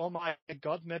historians were like, oh my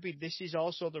God, maybe this is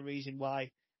also the reason why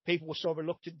people were so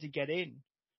reluctant to get in.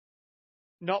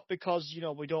 Not because,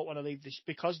 we don't want to leave this,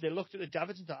 because they looked at the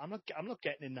davits and thought, I'm not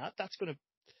getting in that. That's going to.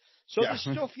 So the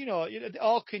stuff,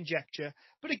 all conjecture.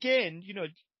 But again,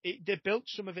 they built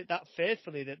some of it that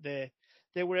faithfully that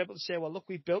they were able to say, well, look,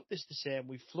 we built this the same,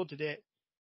 we flooded it.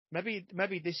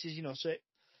 Maybe this is, so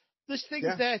there's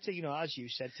things there to, as you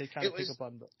said, to kind of pick up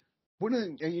on. But one of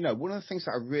the things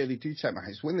that I really do take my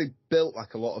head is when they built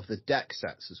a lot of the deck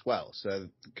sets as well. So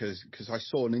because I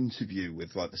saw an interview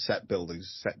with the set builders,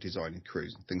 set designing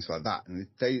crews and things like that, and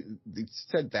they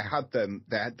said they had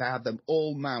them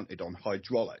all mounted on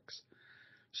hydraulics.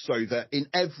 So that in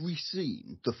every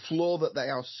scene, the floor that they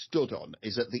are stood on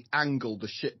is at the angle the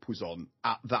ship was on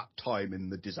at that time in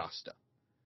the disaster.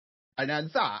 And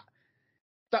now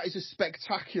that is a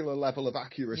spectacular level of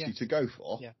accuracy to go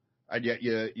for. Yeah. And yet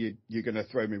you're going to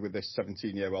throw me with this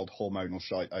 17-year-old hormonal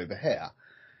shite over here.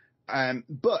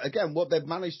 But again, what they've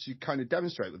managed to kind of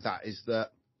demonstrate with that is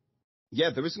that,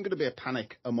 there isn't going to be a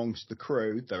panic amongst the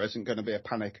crew. There isn't going to be a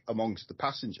panic amongst the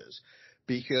passengers,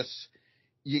 because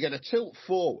you're going to tilt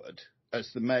forward as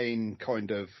the main kind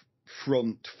of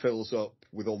front fills up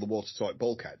with all the watertight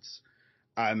bulkheads.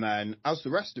 And then as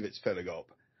the rest of it's filling up,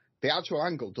 the actual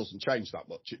angle doesn't change that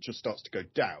much. It just starts to go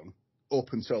down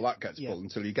up until that gets full,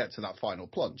 until you get to that final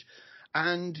plunge.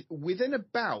 And within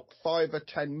about 5 or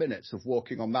 10 minutes of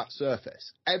walking on that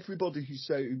surface, everybody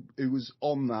who was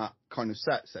on that kind of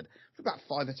set said, for about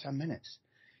 5 or 10 minutes,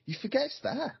 you forget it's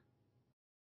there.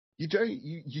 You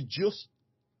just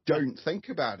don't think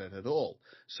about it at all.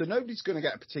 So nobody's going to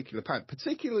get a particular pound,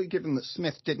 particularly given that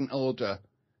Smith didn't order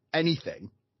anything.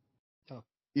 Oh.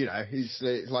 You know, he's so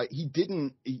the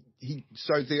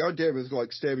idea was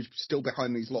like steerage still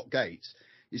behind these locked gates.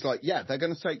 He's like, yeah, they're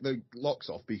going to take the locks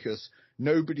off because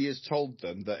nobody has told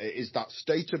them that it is that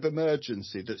state of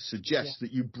emergency that suggests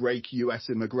that you break US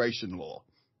immigration law.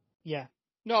 Yeah.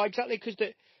 No, exactly. Because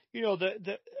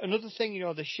another thing,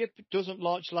 the ship doesn't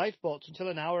launch lifeboats until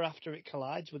an hour after it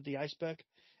collides with the iceberg.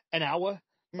 An hour.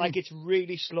 Like, it's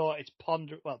really slow. It's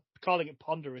calling it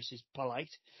ponderous is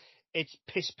polite. It's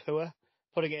piss poor,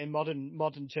 putting it in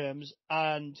modern terms.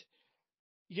 And,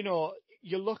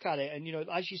 you look at it and,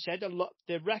 as you said,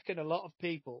 they reckon a lot of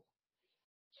people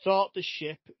thought the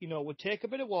ship, would take a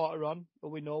bit of water on, but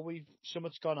we know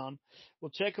summit's gone on.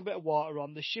 We'll take a bit of water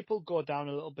on. The ship will go down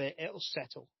a little bit. It'll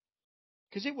settle.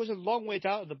 Because it was a long way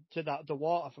down to the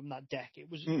water from that deck. It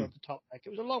was, the top deck. It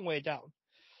was a long way down.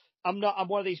 I'm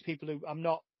one of these people who, I'm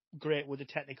not great with the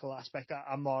technical aspect.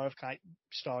 I'm more of kind of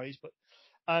stories, but,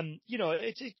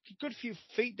 it's a good few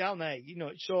feet down there,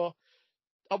 so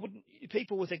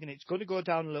people were thinking it's going to go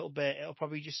down a little bit. It'll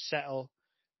probably just settle.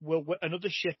 Another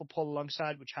ship will pull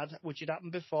alongside, which had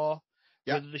happened before.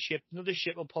 Yeah. Another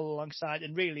ship will pull alongside,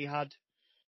 and really had,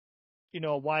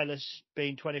 wireless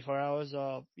being 24 hours,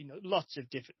 or lots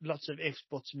of ifs,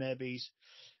 buts, maybes.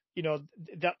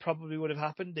 That probably would have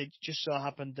happened. It just so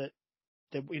happened that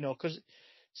because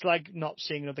it's like not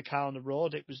seeing another car on the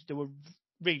road. They were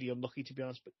really unlucky, to be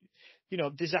honest.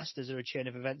 But disasters are a chain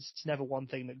of events. It's never one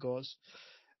thing that goes.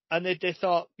 And they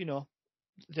thought,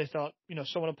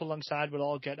 someone will pull alongside, we'll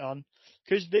all get on.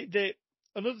 Because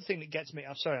another thing that gets me,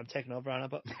 I'm sorry, I'm taking over, Anna,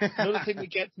 but another thing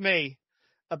that gets me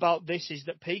about this is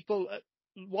that people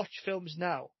watch films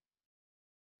now.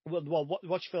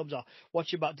 Watch films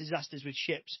watch about disasters with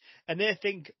ships, and they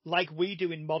think, like we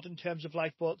do in modern terms of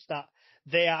lifeboats, that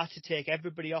they are to take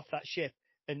everybody off that ship.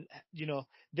 And,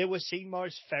 they were seen more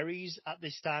as ferries at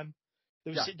this time.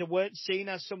 They weren't seen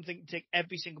as something to take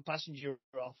every single passenger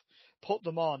off, put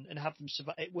them on, and have them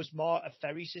survive. It was more a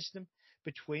ferry system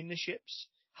between the ships.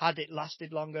 Had it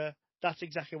lasted longer, that's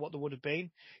exactly what there would have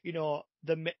been.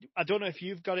 I don't know if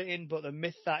you've got it in, but the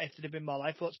myth that if there had been more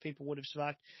lifeboats, people would have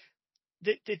survived.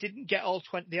 They didn't get all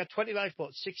 20. They had 20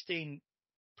 lifeboats, 16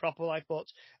 proper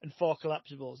lifeboats, and 4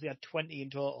 collapsibles. They had 20 in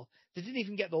total. They didn't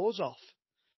even get those off.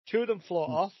 2 of them float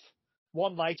off.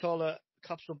 1 light hauler,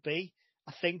 collapsible B,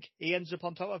 I think he ends up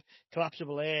on top of.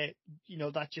 Collapsible A,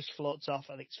 that just floats off.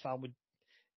 I think it's found with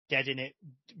dead in it.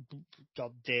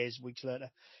 God, days, weeks later.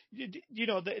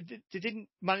 They didn't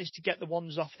manage to get the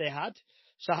ones off they had.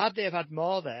 So had they have had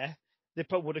more there, they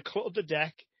probably would have cluttered the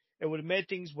deck. It would have made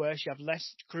things worse. You have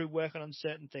less crew working on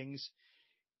certain things.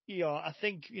 I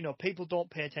think, people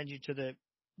don't pay attention to the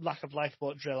lack of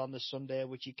lifeboat drill on the Sunday,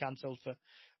 which he cancelled for,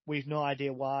 we've no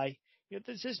idea why.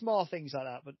 There's more things like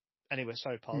that. But anyway,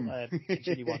 sorry, Paul.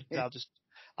 Continue on.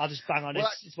 I'll just bang on.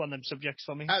 It's one of them subjects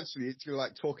for me. Actually, if you're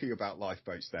like talking about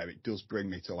lifeboats there, it does bring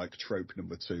me to like trope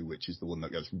number 2, which is the one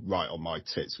that goes right on my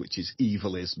tits, which is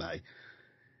evil Ismay.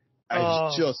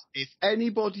 It's just, if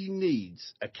anybody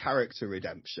needs a character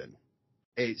redemption,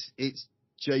 it's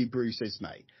J. Bruce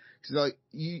Ismay. Because like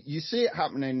you see it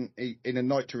happening in A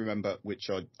Night to Remember, which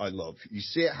I love. You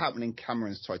see it happening in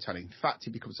Cameron's Titanic. In fact,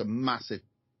 he becomes a massive,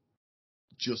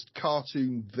 just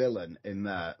cartoon villain in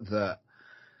there that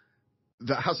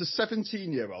has a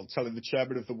 17-year-old telling the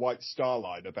chairman of the White Star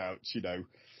Line about,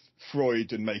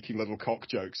 Freud and making little cock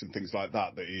jokes and things like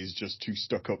that he's just too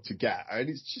stuck up to get. And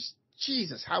it's just,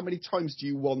 Jesus, how many times do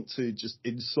you want to just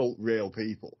insult real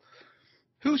people?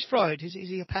 Who's Freud? Is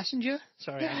he a passenger?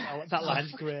 Sorry, that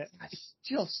line's great.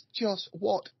 It's just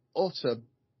what utter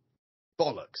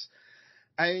bollocks.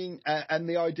 And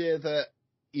the idea that,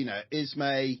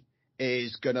 Ismay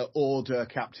is going to order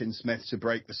Captain Smith to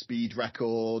break the speed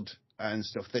record and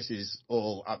stuff. This is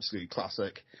all absolutely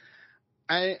classic.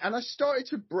 And I started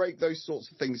to break those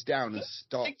sorts of things down and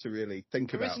start to really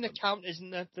think about them. There is an account,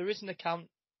 isn't there? There is an account.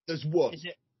 There's one. Is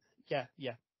it? Yeah.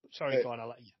 Sorry, go on, I'll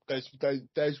let you.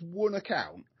 There's one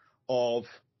account of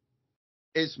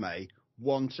Ismay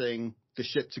wanting the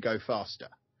ship to go faster.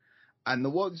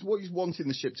 And what he's wanting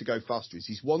the ship to go faster is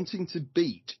he's wanting to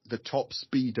beat the top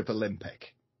speed of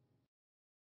Olympic.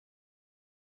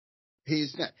 We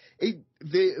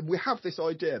have this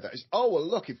idea that is, well,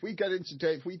 look, if we get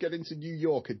into New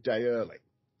York a day early,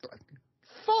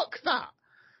 fuck that.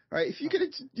 right? If you get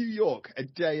into New York a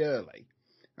day early,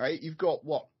 right, you've got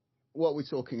what we're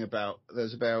talking about.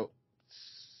 There's about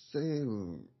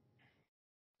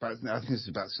I think it's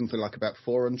about something like about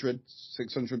 400,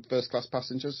 600 first-class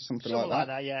passengers or something like that. Something like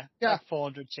that, yeah. Yeah. Like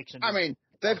 400, 600. I mean,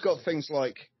 they've got things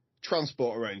like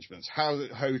transport arrangements,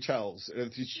 hotels.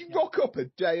 You rock up a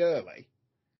day early,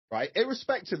 right?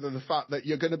 Irrespective of the fact that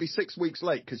you're going to be 6 weeks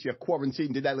late because you're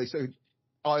quarantined in Ellis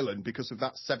Island because of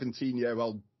that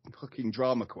 17-year-old fucking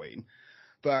drama queen.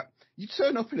 But you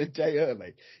turn up in a day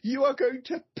early, you are going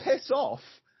to piss off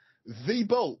the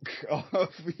bulk of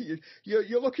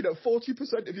you're looking at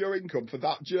 40% of your income for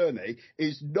that journey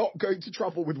is not going to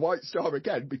travel with White Star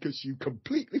again because you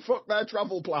completely fucked their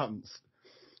travel plans.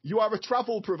 You are a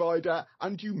travel provider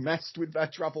and you messed with their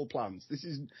travel plans.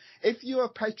 If you are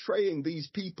portraying these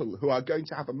people who are going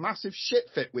to have a massive shit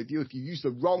fit with you if you use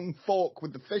the wrong fork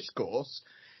with the fish course,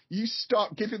 you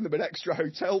start giving them an extra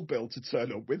hotel bill to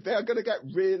turn up with, they are going to get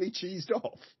really cheesed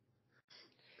off.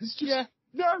 It's just,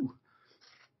 no.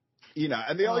 You know,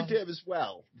 and the idea as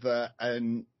well that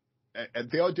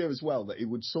it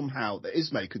would somehow, that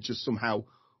Ismay could just somehow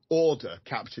order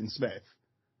Captain Smith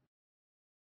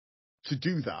to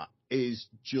do that is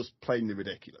just plainly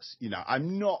ridiculous. You know,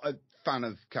 I'm not a fan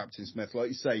of Captain Smith. Like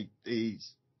you say,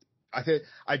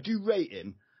 I do rate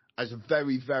him as a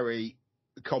very, very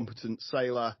competent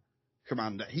sailor,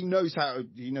 commander. He knows how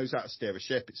to steer a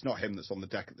ship. It's not him that's on the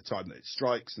deck at the time that it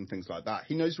strikes and things like that.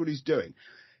 He knows what he's doing.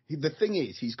 The thing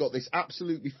is, he's got this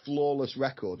absolutely flawless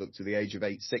record up to the age of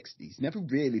 860. He's never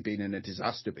really been in a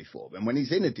disaster before. And when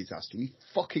he's in a disaster, he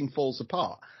fucking falls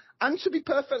apart. And to be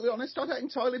perfectly honest, I don't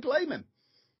entirely blame him.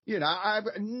 You know, I have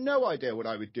no idea what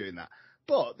I would do in that.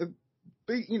 But the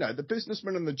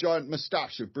businessman and the giant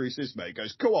moustache of Bruce Ismay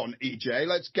goes, "Go on, EJ,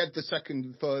 let's get the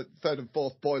second, third and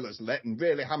fourth boilers lit and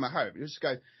really hammer home." You just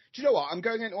go, "Do you know what? I'm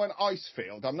going into an ice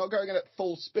field. I'm not going in at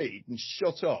full speed, and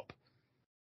shut up."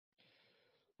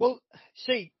 Well,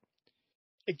 see,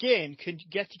 again,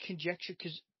 get to conjecture,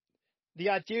 because the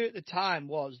idea at the time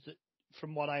was that,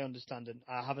 from what I understand, and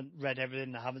I haven't read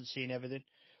everything, I haven't seen everything,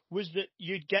 was that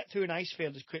you'd get through an ice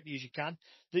field as quickly as you can.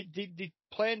 The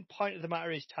plain point of the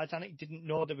matter is Titanic didn't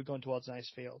know they were going towards an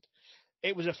ice field.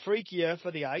 It was a freak year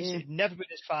for the ice. It'd never been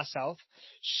as far south.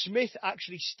 Smith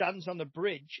actually stands on the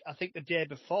bridge, I think the day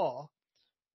before,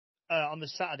 on the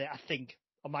Saturday, I think,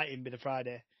 or might even be the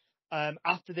Friday,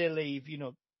 after they leave,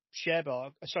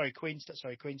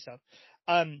 Queenstown.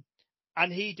 And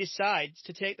he decides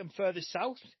to take them further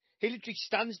south. He literally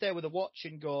stands there with a watch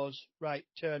and goes, "Right,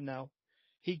 turn now."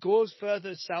 He goes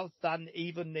further south than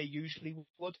even they usually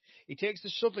would. He takes the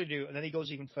southerly route and then he goes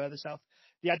even further south.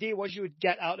 The idea was you would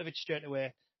get out of it straight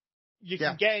away. You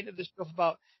can get into the stuff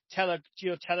about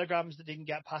telegrams that didn't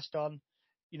get passed on,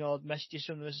 messages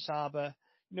from the Harbour.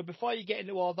 Before you get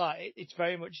into all that, it's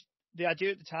very much the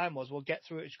idea at the time was we'll get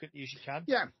through it as quickly as you can.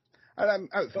 Yeah, and I'm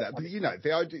out for that. But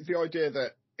the idea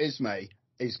that Ismay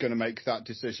is going to make that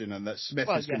decision and that Smith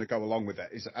is going to go along with it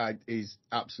is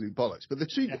absolute bollocks. But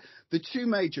the two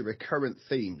major recurrent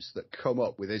themes that come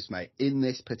up with Ismay in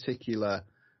this particular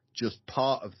just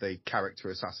part of the character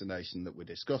assassination that we're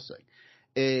discussing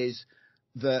is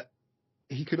that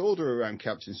he could order around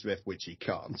Captain Smith, which he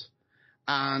can't,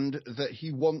 and that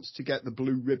he wants to get the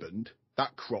blue ribbon.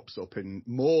 That crops up in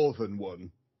more than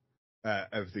one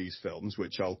of these films,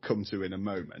 which I'll come to in a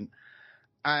moment.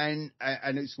 And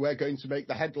we're going to make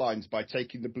the headlines by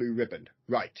taking the blue ribbon.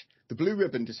 Right. The blue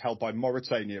ribbon is held by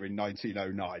Mauritania in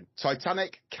 1909.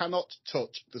 Titanic cannot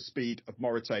touch the speed of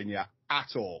Mauritania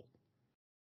at all.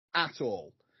 At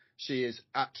all. She is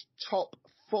at top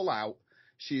full out.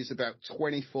 She is about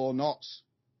 24 knots.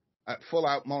 At full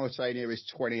out, Mauritania is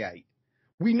 28.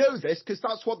 We know this because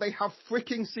that's what they have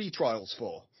freaking sea trials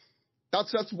for.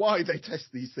 That's why they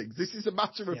test these things. This is a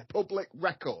matter of public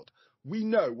record. We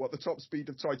know what the top speed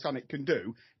of Titanic can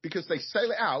do because they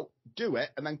sail it out, do it,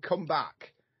 and then come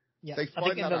back. Yeah, they find I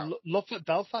think that in the Luff at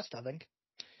Belfast, I think.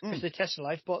 Because they test the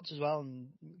lifeboats as well.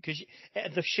 Because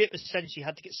the ship essentially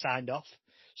had to get signed off.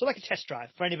 So like a test drive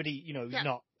for anybody, who's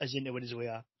not as into it as we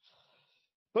are.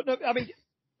 But no, I mean,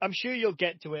 I'm sure you'll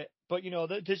get to it. But,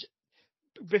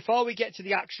 before we get to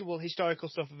the actual historical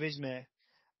stuff of Ismay,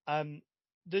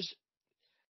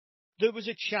 there was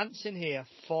a chance in here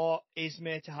for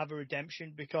Ismay to have a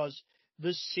redemption because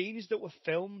there's scenes that were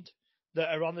filmed that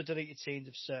are on the deleted scenes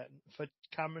for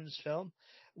Cameron's film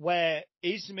where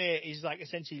Ismay is like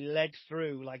essentially led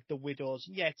through like the widows.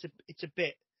 Yeah, it's a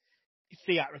bit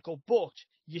theatrical, but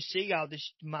you see how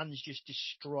this man's just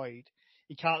destroyed.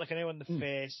 He can't look anyone in the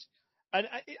face. And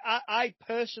I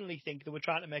personally think they were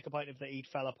trying to make a point of that he'd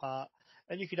fell apart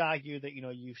And you could argue that,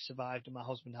 you've survived and my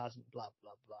husband hasn't, blah,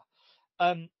 blah,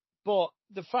 blah. But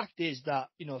the fact is that,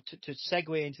 to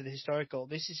segue into the historical,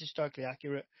 this is historically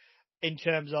accurate in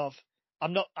terms of,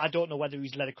 I don't know whether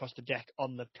he's led across the deck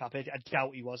on the Carpathia. I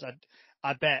doubt he was.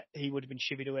 I bet he would have been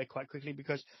chivied away quite quickly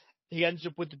because he ends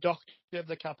up with the doctor of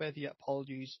the Carpathia.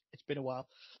 Apologies, it's been a while.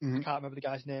 I can't remember the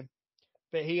guy's name.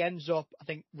 But he ends up, I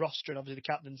think, rostering, obviously the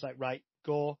captain's like, right,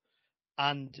 go.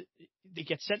 And he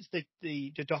gets sent to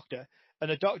the doctor,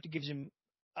 and the doctor gives him,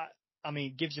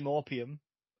 gives him opium,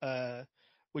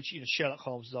 which, Sherlock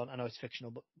Holmes is on. I know it's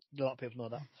fictional, but a lot of people know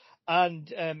that.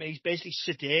 And he's basically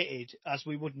sedated, as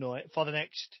we would know it, for the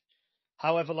next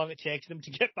however long it takes them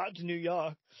to get back to New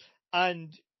York.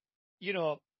 And,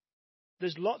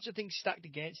 there's lots of things stacked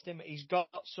against him. He's got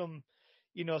some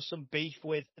beef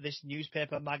with this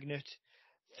newspaper magnate.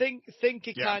 Think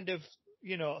a kind of,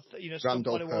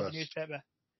 someone who owns a newspaper.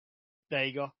 There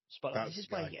you go. Spot on. This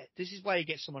is why you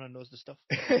get someone who knows the stuff.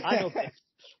 I know this.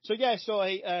 So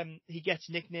he gets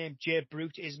nicknamed J.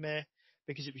 Brute Ismay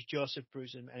because it was Joseph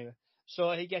Bruce. Anyway,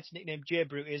 so he gets nicknamed J.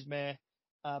 Brute Ismay,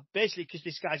 basically because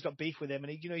this guy's got beef with him,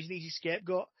 and he's an easy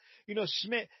scapegoat.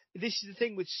 Smith. This is the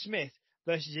thing with Smith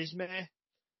versus Ismay.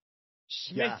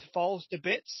 Smith falls to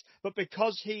bits, but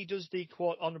because he does the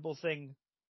quote honourable thing,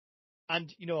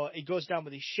 and he goes down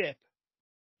with his ship,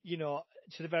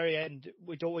 to the very end,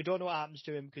 we don't know what happens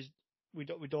to him because we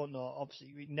don't know.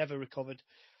 Obviously, we never recovered.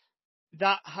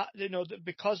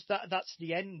 Because that's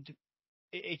the end.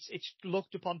 It's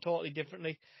looked upon totally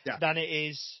differently than it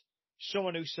is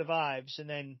someone who survives, and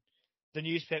then the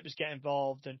newspapers get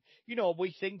involved, and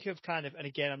we think of kind of, and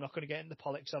again, I'm not going to get into the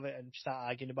politics of it and start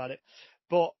arguing about it,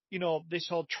 but this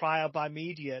whole trial by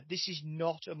media, this is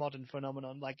not a modern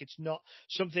phenomenon. Like, it's not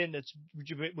something that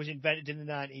was invented in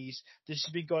the 90s. This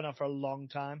has been going on for a long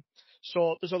time.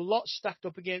 So there's a lot stacked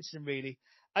up against him, really.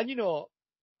 And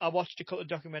I watched a couple of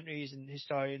documentaries, and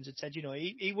historians had said,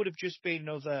 he would have just been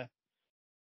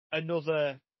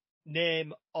another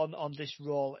name on this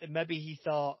role. And maybe he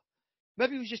thought,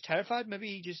 maybe he was just terrified.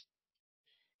 Maybe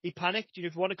he panicked,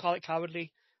 if you want to call it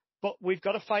cowardly. But we've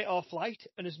got to fight or flight.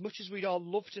 And as much as we'd all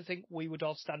love to think we would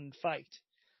all stand and fight,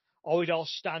 or we'd all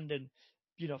stand and,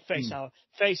 face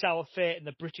our fate in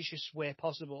the Britishest way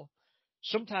possible,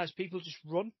 sometimes people just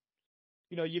run.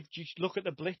 You just look at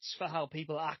the Blitz for how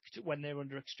people act when they're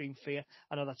under extreme fear.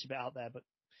 I know that's a bit out there, but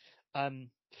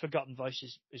Forgotten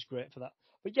Voice is great for that.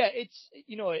 But yeah, it's,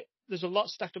 there's a lot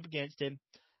stacked up against him.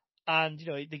 And,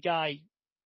 the guy,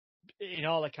 in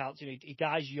all accounts, he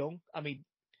dies young. I mean,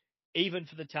 even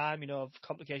for the time, of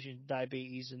complications,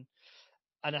 diabetes,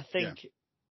 and I think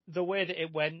the way that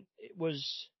it went, it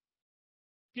was,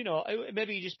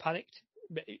 maybe he just panicked.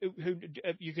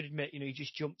 You could admit, he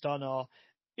just jumped on, or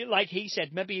like he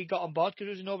said, maybe he got on board because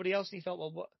there was nobody else, and he thought,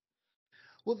 well, what?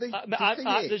 Well, the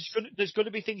thing is, there's going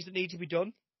to be things that need to be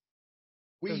done.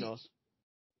 Who knows?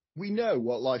 We know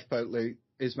what lifeboat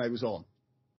Ismay was on.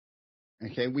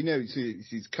 Okay, we know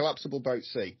it's collapsible boat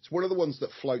C. It's one of the ones that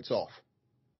floats off.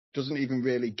 Doesn't even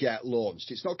really get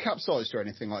launched. It's not capsized or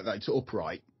anything like that. It's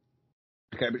upright.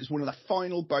 Okay, but it's one of the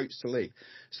final boats to leave.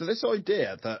 So this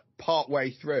idea that part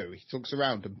way through he looks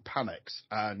around and panics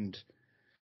and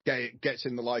gets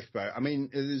in the lifeboat. I mean,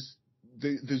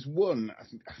 there's one.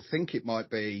 I think it might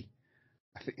be.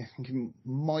 I think it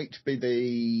might be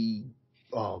the.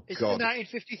 Oh, Is God. it the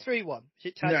 1953 one?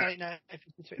 Is it Titanic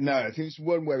 1953? No, I think it's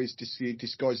one where he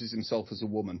disguises himself as a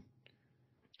woman.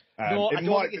 No, I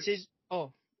don't think it's his.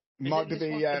 Oh. Might be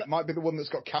the one that's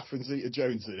got Catherine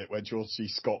Zeta-Jones in it, where George C.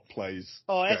 Scott plays.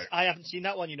 Oh, I haven't seen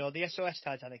that one. The SOS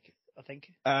Titanic, I think.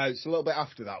 It's a little bit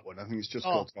after that one. I think it's just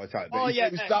called Titanic. But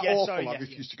it was that awful. Sorry, I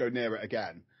refused to go near it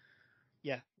again.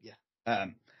 Yeah.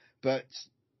 But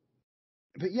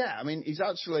yeah, I mean, he's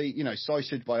actually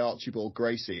cited by Archibald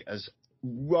Gracie as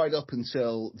right up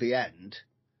until the end.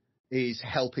 He's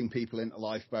helping people into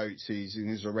lifeboats.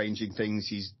 He's arranging things.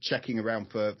 He's checking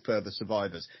around for further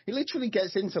survivors. He literally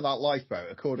gets into that lifeboat,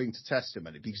 according to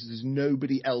testimony, because there's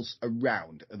nobody else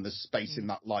around and there's space in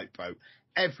that lifeboat.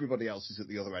 Everybody else is at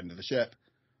the other end of the ship.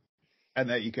 And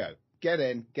there you go. Get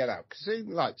in, get out.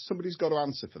 Because somebody's got to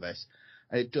answer for this.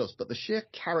 And it does. But the sheer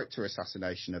character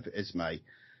assassination of Ismay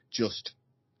just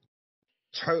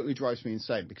totally drives me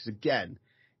insane. Because, again,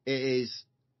 it is...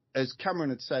 As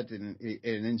Cameron had said in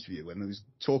an interview when he was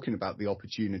talking about the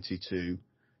opportunity to,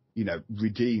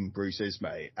 redeem Bruce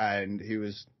Ismay, and he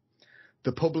was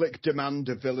the public demand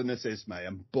of villainous Ismay,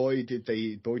 and boy did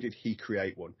he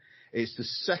create one. It's the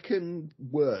second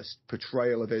worst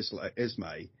portrayal of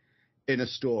Ismay in a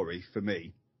story for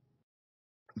me.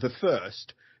 The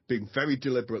first being very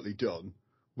deliberately done,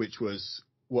 which was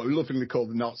what we lovingly call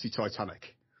the Nazi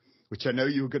Titanic, which I know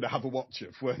you were going to have a watch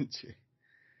of, weren't you?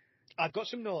 I've got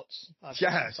some notes.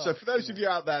 So for those of you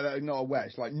out there that are not aware,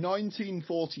 it's like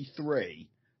 1943,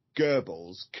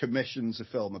 Goebbels commissions a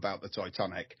film about the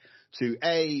Titanic to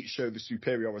A, show the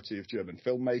superiority of German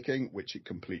filmmaking, which it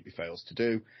completely fails to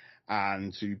do,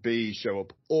 and to B, show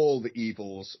up all the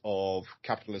evils of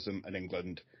capitalism in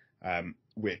England,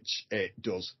 which it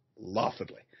does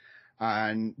laughably.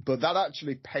 But that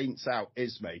actually paints out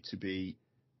Ismay to be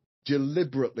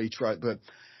deliberately tried. But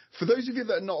for those of you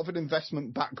that are not of an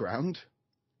investment background,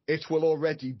 it will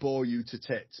already bore you to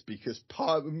tits, because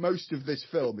most of this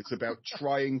film is about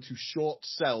trying to short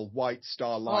sell White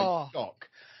Star Line stock.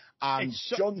 And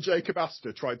John Jacob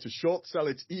Astor tried to short sell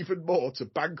it even more to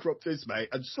bankrupt Ismay,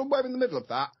 and somewhere in the middle of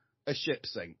that, a ship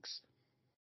sinks.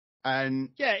 And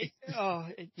it's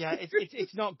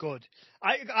not good.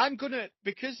 I'm gonna,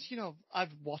 because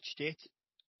I've watched it.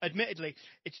 Admittedly,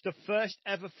 it's the first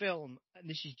ever film, and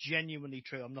this is genuinely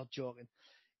true. I'm not joking.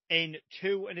 In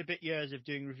 2 and a bit years of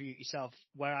doing Review It Yourself,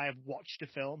 where I have watched a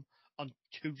film on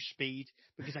 2 speed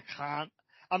because I can't.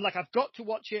 I'm like, I've got to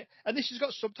watch it, and this has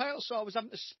got subtitles, so I was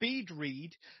having to speed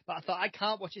read, but I thought, I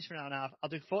can't watch this for an hour and a half. I'll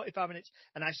do 45 minutes,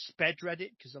 and I sped read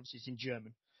it, because obviously it's in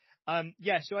German.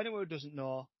 So anyone who doesn't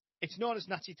know, it's known as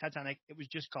Nazi Titanic. It was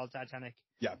just called Titanic.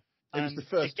 Yeah, it was the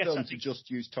first film to just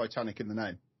use Titanic in the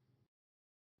name.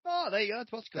 Oh, there you go.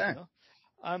 That's what's good to know.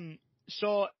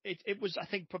 So it was, I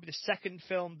think, probably the second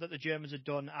film that the Germans had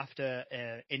done after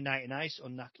In Night and Ice,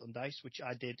 Unknuckle and Dice, which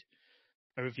I did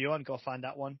a review on. Go find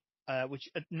that one, which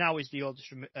now is the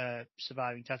oldest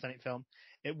surviving Titanic film.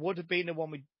 It would have been the one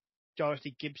with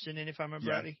Dorothy Gibson in, if I remember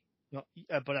rightly.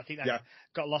 But I think that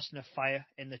got lost in a fire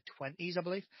in the 20s, I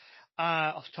believe.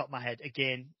 Off the top of my head,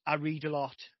 again, I read a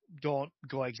lot. Don't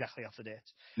go exactly off the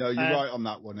date. No, you're right on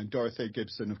that one. And Dorothy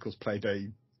Gibson, of course, played a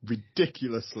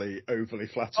ridiculously overly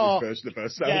flattering version of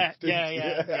herself.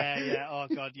 Yeah. Oh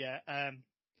God, yeah.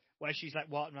 Where she's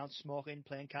like walking around smoking,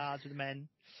 playing cards with the men.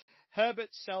 Herbert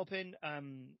Selpin.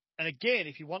 And again,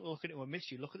 if you want to look into a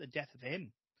mystery, look at the death of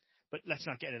him. But let's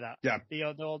not get into that. Yeah. The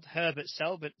old Herbert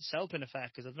Selpin affair,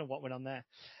 because I don't know what went on there.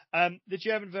 The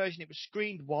German version, it was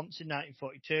screened once in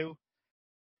 1942.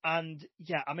 And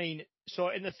yeah, I mean, so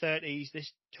in the 30s,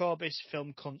 this Torbis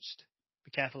Filmkunst,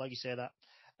 be careful how you say that,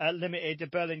 Limited, a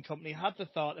Berlin company, had the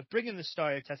thought of bringing the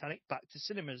story of Titanic back to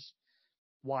cinemas.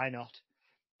 Why not?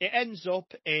 It ends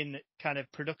up in kind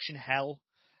of production hell,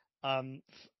 and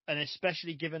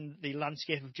especially given the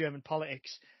landscape of German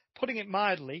politics, putting it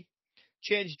mildly,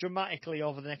 changed dramatically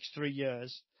over the next 3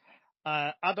 years.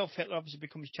 Adolf Hitler obviously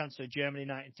becomes Chancellor of Germany in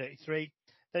 1933.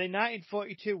 Then in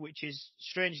 1942, which is,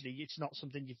 strangely, it's not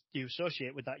something you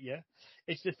associate with that year,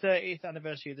 it's the 30th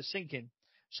anniversary of the sinking.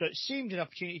 So it seemed an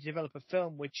opportunity to develop a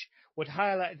film which would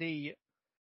highlight the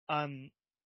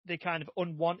kind of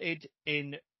unwanted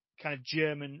in kind of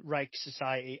German Reich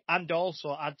society, and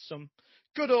also add some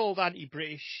good old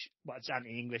anti-British, it's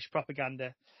anti-English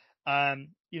propaganda,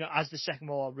 as the Second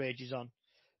World War rages on.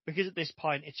 Because at this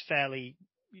point, it's fairly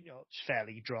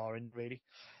drawing, really.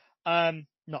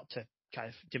 Not to kind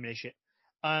of diminish it.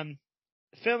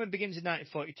 Filming begins in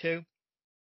 1942,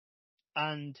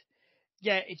 and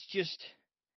it's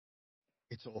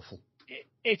awful.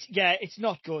 It's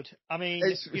not good. I mean,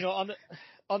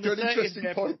 on the 30th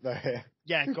interesting point there.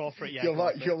 Yeah, go for it. Yeah,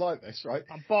 you'll like this, right?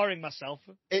 I'm boring myself.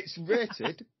 It's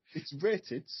rated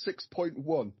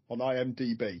 6.1 on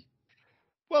IMDb.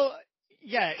 Well,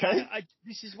 yeah. Okay?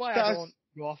 This is why I don't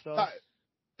go off those.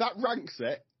 That ranks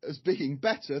it as being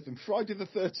better than Friday the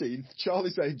 13th,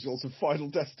 Charlie's Angels, and Final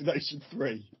Destination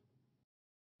 3.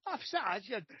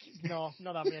 No,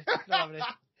 not having it. Not having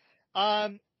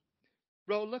it.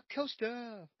 Roller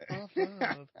coaster of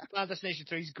love. Final Destination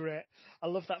 3 is great. I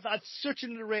love that. That's such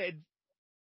an underrated,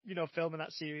 film in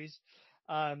that series.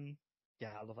 I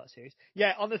love that series.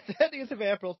 Yeah, on the 30th of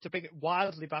April, to bring it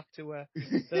wildly back to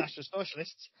the National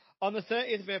Socialists, on the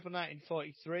 30th of April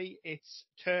 1943, it's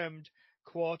termed,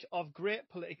 quote, of great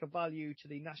political value to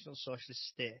the National Socialist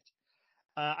state.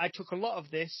 I took a lot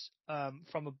of this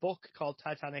from a book called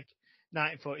Titanic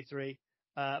 1943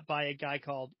 by a guy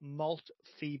called Malt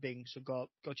Fiebing, so go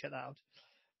check that out.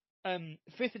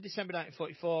 5th of December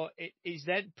 1944, it is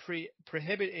then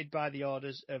prohibited by the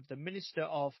orders of the Minister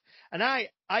of, and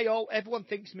everyone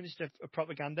thinks Minister of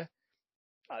Propaganda.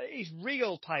 His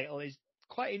real title is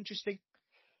quite interesting,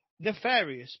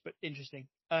 nefarious but interesting.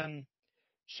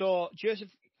 So Joseph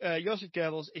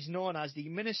Goebbels is known as the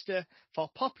Minister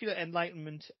for Popular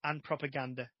Enlightenment and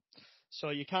Propaganda. So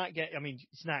you can't get,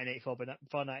 it's 1984, but not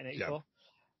before 1984.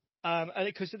 Yeah. And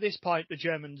because at this point, the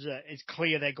Germans, it's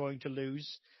clear they're going to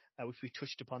lose. which we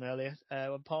touched upon earlier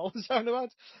when Paul was talking about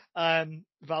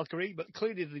Valkyrie. But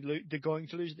clearly they're going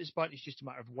to lose at this point. It's just a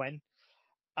matter of when.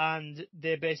 And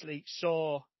they basically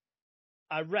saw,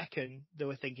 I reckon they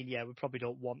were thinking, yeah, we probably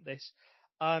don't want this.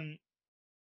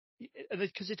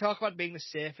 Because they talk about being the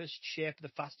safest ship, the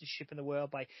fastest ship in the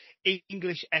world by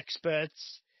English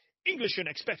experts. English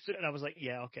unexpected. And I was like,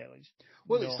 yeah, okay.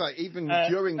 Well, no. It's like even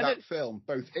during that film,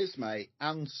 both Ismay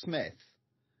and Smith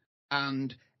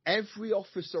and every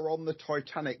officer on the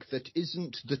Titanic that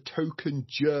isn't the token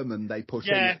German they put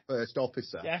in at First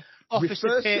Officer refers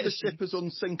to the ship as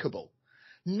unsinkable.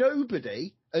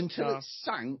 Nobody, until it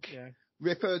sank,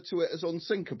 referred to it as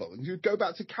unsinkable. And you go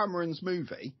back to Cameron's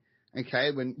movie,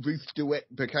 okay, when Ruth DeWitt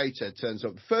Bukater turns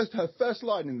up, her first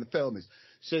line in the film is,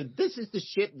 "So this is the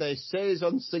ship they say is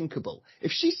unsinkable."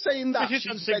 If she's saying that, she's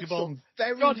read some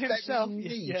very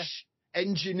niche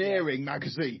engineering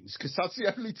magazines, because that's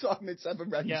the only time it's ever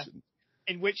mentioned.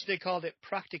 In which they called it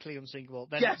practically unsinkable.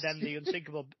 Then the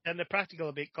unsinkable, then the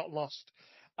practical bit got lost,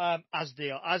 as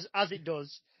it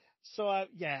does. So it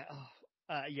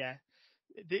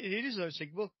is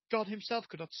unsinkable. God himself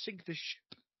could not sink the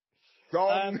ship.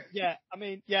 Wrong. The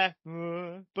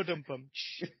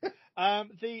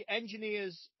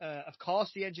engineers, of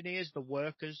course, the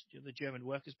workers, the German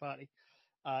Workers' Party,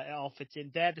 it all fits in.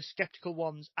 They're the skeptical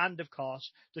ones, and of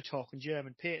course, the talking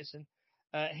German Peterson.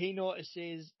 He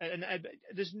notices, and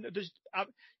there's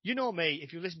you know me,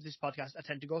 if you listen to this podcast, I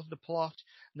tend to go to the plot.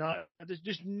 No, there's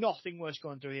just nothing worse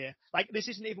going through here. Like, this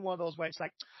isn't even one of those where it's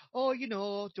like, oh,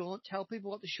 don't tell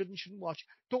people what they should and shouldn't watch.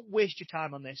 Don't waste your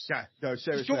time on this. Yeah, no,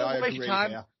 seriously, I agree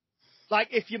here. Like,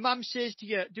 if your mum says to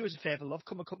you, do us a favour, love,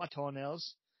 come and cut my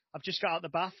toenails. I've just got out of the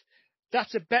bath.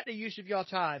 That's a better use of your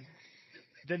time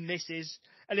than this is.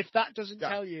 And if that doesn't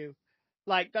tell you,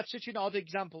 like, that's such an odd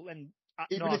example, and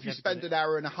even if you spend an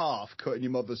hour and a half cutting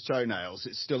your mother's toenails,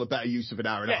 it's still a better use of an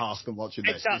hour and a half than watching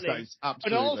this. Exactly. It's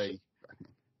absolutely.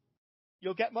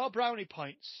 You'll get more brownie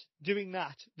points doing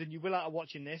that than you will out of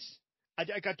watching this. I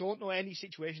don't know any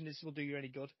situation this will do you any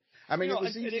good. I mean, it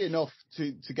was easy enough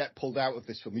to get pulled out of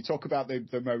this film. We talk about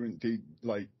the moment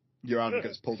your hand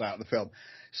gets pulled out of the film.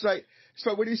 So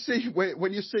when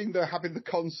you're seeing they're having the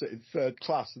concert in third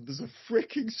class and there's a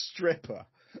freaking stripper.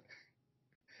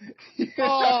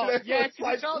 Yes,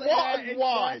 like, what and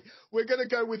why? We're going to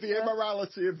go with the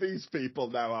immorality of these people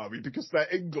now, are we? Because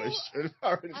they're English. And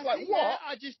it's like, what?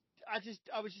 I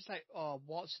was just like, oh,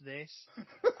 what's this?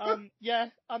 I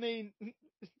mean,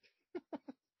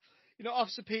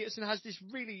 Officer Peterson has this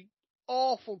really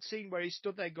awful scene where he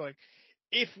stood there going,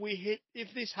 if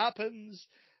this happens,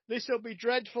 this will be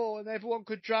dreadful and everyone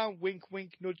could drown, wink,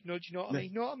 wink, nudge, nudge, you know what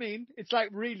I mean? It's like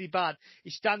really bad. He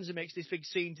stands and makes this big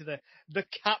scene to the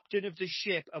captain of the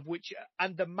ship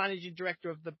and the managing director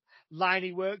of the line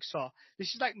he works for.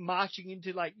 This is like marching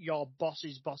into like your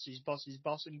boss's boss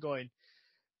and going,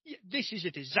 this is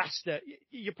a disaster.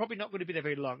 You're probably not going to be there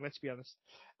very long, let's be honest.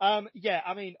 I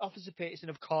mean, Officer Peterson,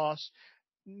 of course,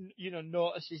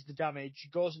 notices the damage,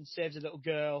 goes and saves a little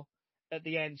girl at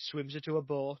the end, swims her to a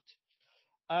boat.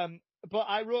 But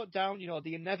I wrote down,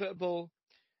 the inevitable,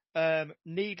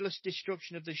 needless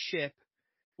destruction of the ship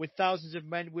with thousands of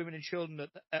men, women and children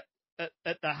at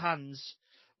their hands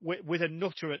with a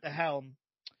nutter at the helm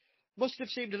must have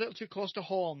seemed a little too close to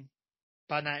home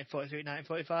by 1943,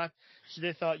 1945. So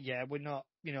they thought, we're not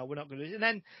going to lose. And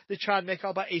then they try and make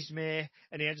out about Ismay,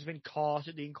 and he has been caught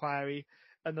at the inquiry.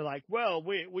 And they're like, well,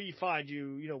 we find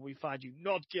you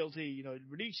not guilty,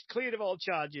 released, cleared of all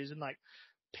charges. And like,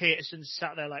 Peterson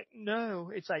sat there like, no.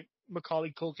 It's like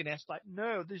Macaulay Culkin-esque, like,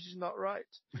 no, this is not right.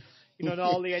 And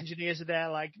all the engineers are there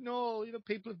like, no,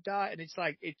 people have died. And it's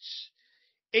like,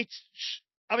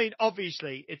 I mean,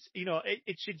 obviously, it's in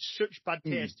such bad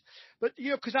taste. But,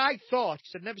 because because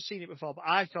I've never seen it before, but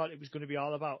I thought it was going to be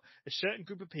all about a certain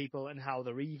group of people and how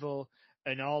they're evil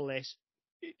and all this.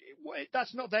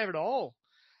 That's not there at all.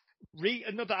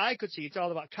 Not that I could see, it's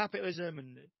all about capitalism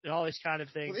and all this kind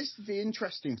of thing. Well, this is the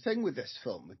interesting thing with this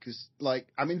film, because,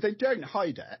 they don't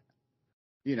hide it.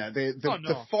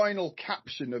 The final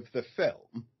caption of the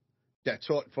film, der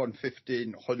Tod von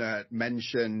 1500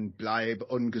 Menschen bleibt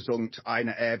ungesund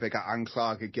eine ewige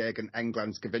Anklage gegen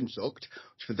Englands Gewinnsucht.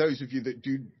 Which, for those of you that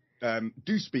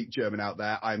do speak German out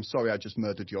there, I'm sorry I just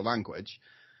murdered your language.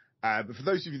 But for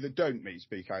those of you that don't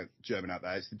speak German out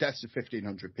there, it's the deaths of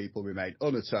 1,500 people remain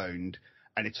unatoned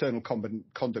and eternal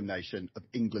condemnation of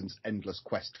England's endless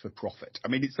quest for profit. I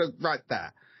mean, it's right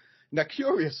there. Now,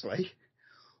 curiously,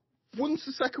 once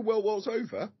the Second World War's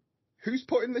over, who's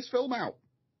putting this film out?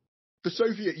 The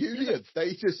Soviet Union.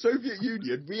 The Soviet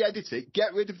Union re-edit it,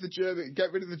 get rid of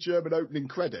the German opening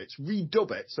credits,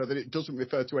 redub it so that it doesn't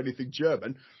refer to anything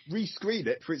German, rescreen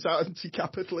it for its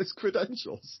anti-capitalist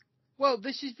credentials. Well,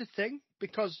 this is the thing,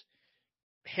 because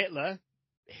Hitler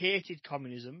hated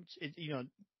communism,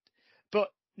 but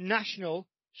National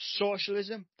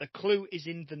Socialism, the clue is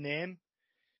in the name.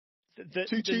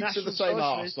 Two cheeks of the same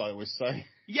arse, I always say.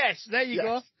 Yes, there you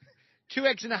go. 2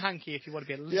 eggs in a hanky, if you want to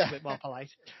be a little bit more polite.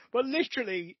 But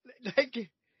literally,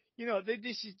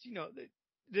 this is,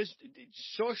 there's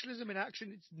socialism in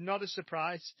action. It's not a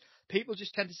surprise. People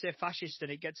just tend to say fascist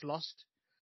and it gets lost.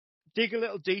 Dig a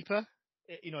little deeper,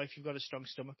 if you've got a strong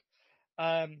stomach.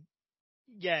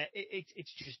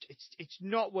 It's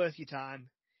not worth your time.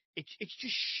 It's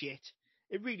just shit.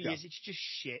 It really is. It's just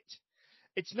shit.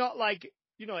 It's not like,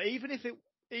 even if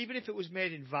it was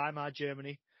made in Weimar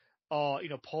Germany, or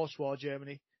post-war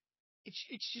Germany,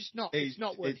 it's just not. It's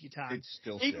not worth your time. It's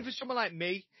still even for someone like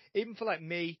me. Even for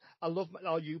me, I love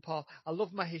you, Paul. I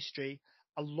love my history.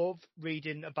 I love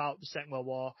reading about the Second World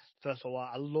War, First World War.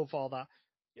 I love all that.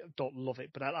 Don't love it,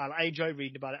 but I enjoy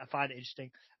reading about it. I find it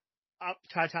interesting.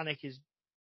 Titanic is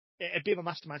it'd be my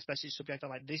mastermind specialist subject. I'm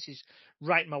like, this is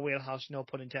right in my wheelhouse, no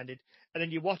pun intended. And then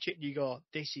you watch it and you go,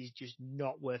 this is just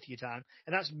not worth your time.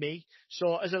 And that's me.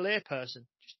 So as a layperson,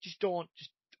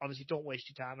 honestly, don't waste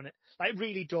your time on it. Like,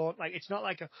 really don't. Like, it's not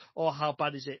like how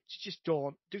bad is it? Just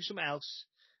don't. Do something else.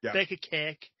 Yeah. Bake a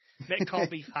cake. Make corned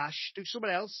beef hash. Do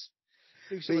something else.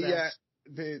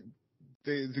 The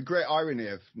great irony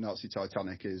of Nazi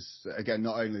Titanic is, again,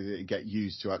 not only did it get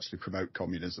used to actually promote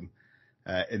communism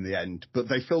in the end, but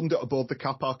they filmed it aboard the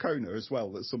Cap Arcona as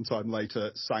well, that sometime later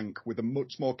sank with a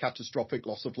much more catastrophic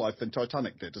loss of life than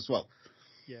Titanic did as well.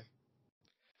 Yeah.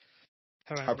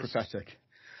 How pathetic.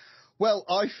 Well,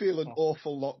 I feel an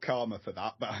awful lot calmer for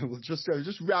that, but I will just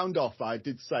round off. I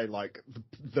did say, like,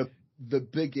 the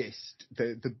biggest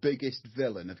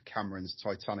villain of Cameron's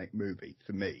Titanic movie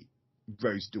for me,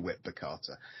 Rose DeWitt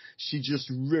Carter. She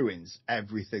just ruins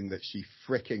everything that she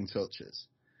fricking touches,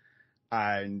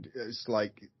 and it's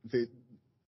like the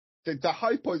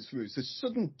high points for me is the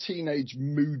sudden teenage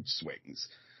mood swings.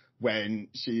 When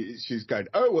she's going,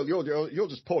 oh, well, you're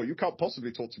just poor. You can't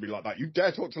possibly talk to me like that. You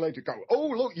dare talk to Lady Go. Oh,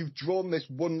 look, you've drawn this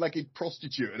one-legged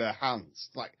prostitute in her hands.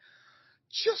 Like,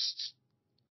 just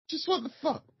what the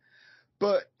fuck?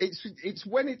 But it's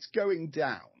when it's going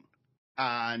down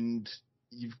and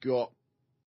you've got,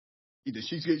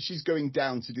 she's going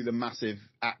down to do the massive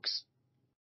axe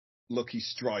lucky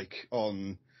strike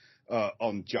on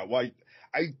Joe.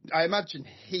 I imagine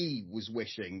he was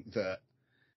wishing that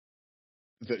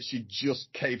she'd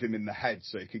just cave him in the head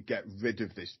so he could get rid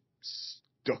of this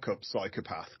stuck-up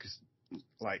psychopath. Because,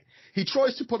 like, he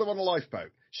tries to put her on a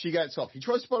lifeboat. She gets off. He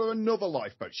tries to put her on another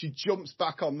lifeboat. She jumps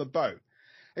back on the boat.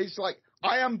 It's like,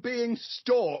 I am being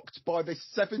stalked by this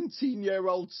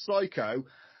 17-year-old psycho.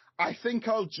 I think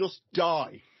I'll just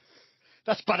die.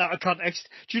 That's bad out of context.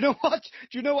 Do you know what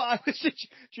I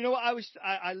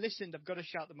listened, I've got to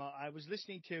shout them out. I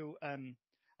listened to a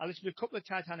couple of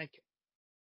Titanic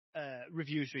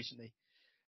reviews recently.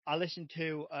 I listened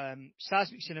to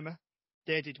Seismic Cinema.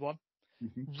 They did one.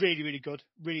 Mm-hmm. Really, really good.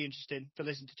 Really interesting to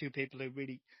listen to two people who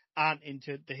really aren't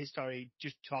into the history,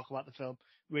 just talk about the film.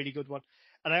 Really good one.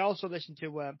 And I also listened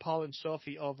to Paul and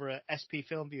Sophie over at SP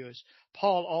Film Viewers.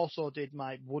 Paul also did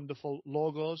my wonderful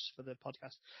logos for the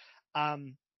podcast.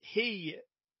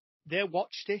 They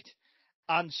watched it,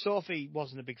 and Sophie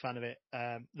wasn't a big fan of it,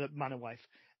 the man and wife.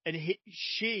 And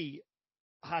she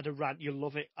had a rant. You'll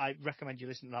love it. I recommend you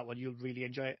listen to that one. You'll really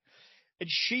enjoy it. And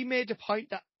she made a point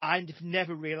that I've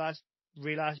never realised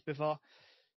before.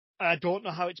 I don't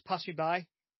know how it's passed me by.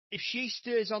 If she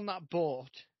stays on that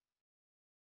boat,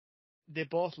 they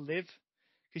both live.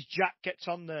 Because Jack gets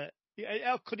on the...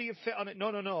 How could he have fit on it?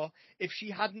 No. If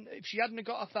she hadn't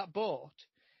got off that boat,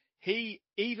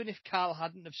 even if Carl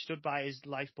hadn't have stood by his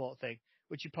lifeboat thing,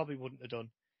 which he probably wouldn't have done,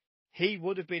 he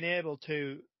would have been able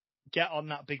to get on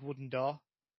that big wooden door.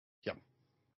 Yeah.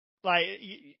 Like,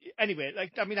 anyway,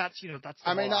 like, I mean, that's.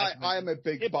 I mean, I am a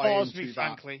big buyer into that.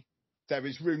 Frankly. There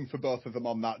is room for both of them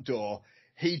on that door.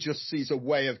 He just sees a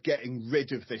way of getting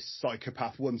rid of this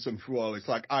psychopath once and for all. It's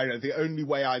like, I know the only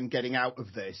way I'm getting out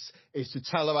of this is to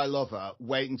tell her I love her,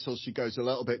 wait until she goes a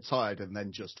little bit tired, and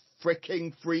then just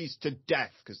fricking freeze to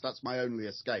death, because that's my only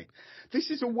escape. This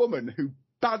is a woman who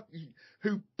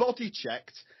body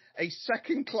checked a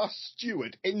second-class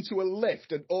steward into a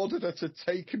lift and ordered her to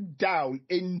take him down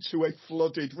into a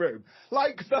flooded room.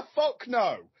 Like, the fuck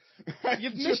no!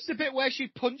 You've missed the bit where she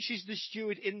punches the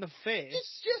steward in the face.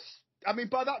 It's just... I mean,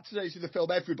 by that stage of the film,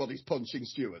 everybody's punching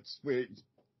stewards.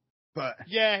 But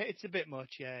yeah, it's a bit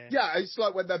much. Yeah. yeah, it's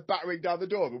like when they're battering down the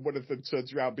door and one of them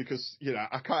turns around because,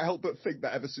 I can't help but think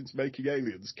that ever since making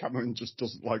Aliens, Cameron just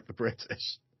doesn't like the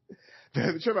British.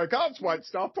 The guards White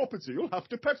Star property, you'll have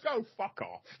to pay. Oh, fuck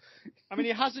off. I mean,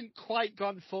 he hasn't quite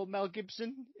gone full Mel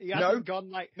Gibson. He hasn't gone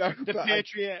like the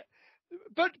Patriot.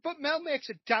 But Mel makes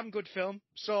a damn good film.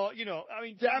 So, I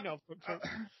mean,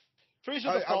 for his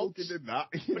other faults, I will give him that.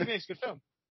 But he makes a good film.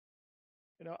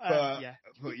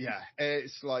 But yeah,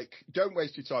 it's like, don't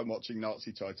waste your time watching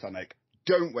Nazi Titanic.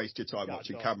 Don't waste your time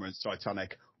watching Cameron's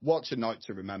Titanic. Watch A Night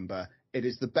to Remember. It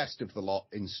is the best of the lot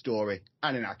in story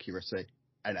and in accuracy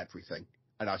and everything.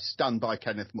 And I stand by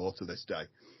Kenneth More to this day.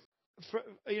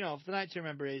 The Night to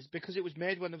Remember is because it was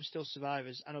made when there were still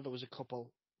survivors. I know there was a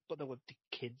couple, but there were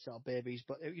kids or babies.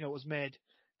 But, it was made,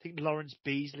 I think Lawrence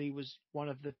Beasley was one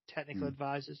of the technical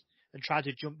advisors and tried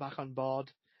to jump back on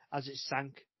board as it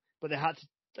sank. But they had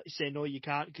to say, no, you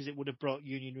can't, because it would have brought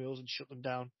union rules and shut them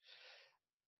down.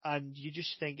 And you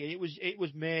just think it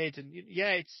was made, and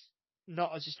it's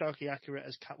not as historically accurate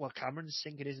as Cameron's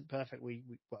sinking isn't perfect.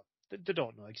 They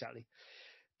don't know exactly,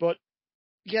 but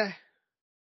yeah,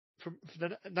 for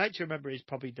the Night to Remember is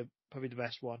probably the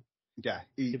best one. Yeah,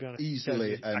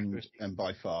 easily and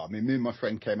by far. I mean, me and my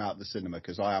friend came out of the cinema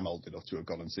because I am old enough to have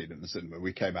gone and seen it in the cinema.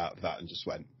 We came out of that and just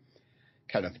went,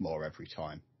 Kenneth More every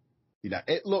time.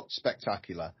 It looked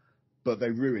spectacular, but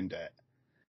they ruined it.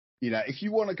 If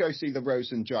you want to go see the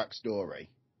Rose and Jack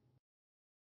story,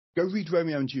 go read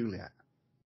Romeo and Juliet.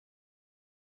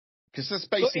 Because that's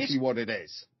basically what it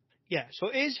is. Yeah, so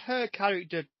is her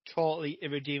character totally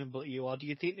irredeemable to you, or do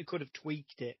you think they could have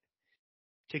tweaked it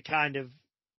to kind of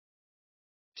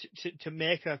to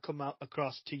make her come out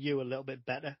across to you a little bit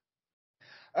better?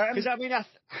 Because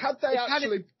had they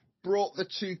actually brought the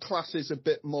two classes a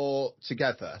bit more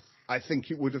together, I think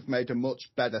it would have made a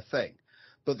much better thing.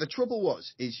 But the trouble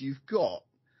is you've got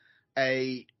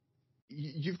a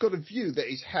view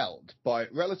that is held by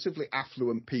relatively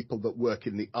affluent people that work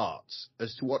in the arts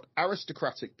as to what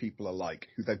aristocratic people are like,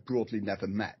 who they've broadly never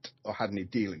met or had any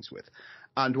dealings with,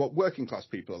 and what working class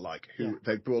people are like, who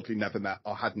they've broadly never met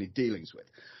or had any dealings with.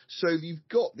 So you've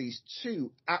got these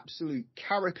two absolute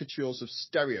caricatures of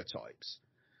stereotypes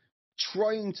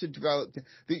trying to develop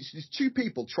these two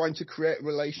people trying to create a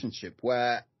relationship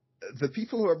where the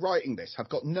people who are writing this have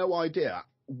got no idea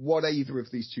what either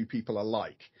of these two people are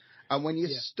like. And when you're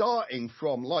starting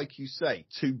from, like you say,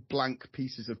 two blank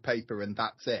pieces of paper and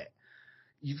that's it,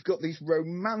 you've got these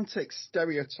romantic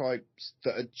stereotypes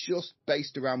that are just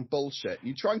based around bullshit.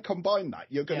 You try and combine that,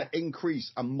 you're going to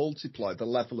increase and multiply the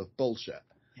level of bullshit.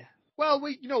 Yeah. Well,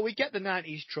 we get the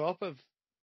 90s trope of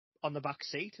on the back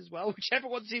seat as well, which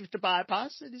everyone seems to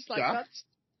bypass. And it's like, that's...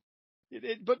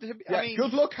 I mean,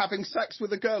 good luck having sex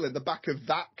with a girl in the back of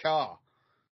that car.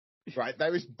 Right,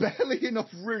 there is barely enough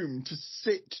room to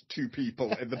sit two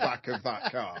people in the back of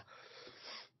that car.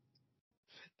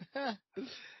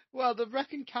 Well, they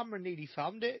reckon Cameron nearly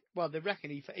found it. Well, they reckon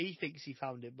he thinks he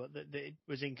found it, but it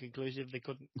was inconclusive. They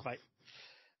couldn't quite.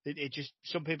 It just,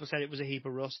 some people said it was a heap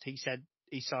of rust. He said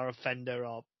he saw a fender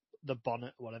or the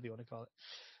bonnet, whatever you want to call it.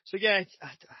 So yeah,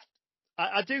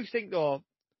 I do think though,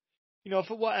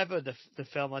 for whatever the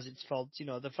film has its faults,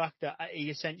 the fact that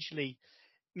he essentially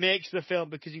makes the film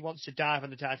because he wants to dive on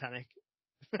the Titanic,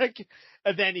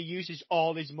 and then he uses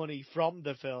all his money from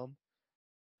the film,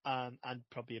 and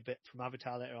probably a bit from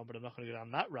Avatar later on, but I'm not going to go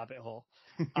down that rabbit hole,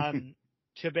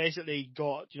 to basically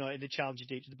go, in the Challenger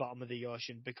deep to the bottom of the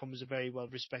ocean, becomes a very well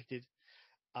respected,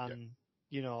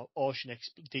 ocean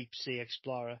deep sea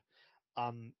explorer,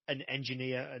 an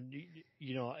engineer, and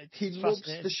he loves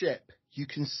the ship. You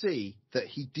can see that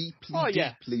he deeply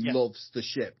loves the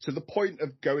ship, to the point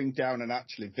of going down and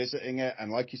actually visiting it, and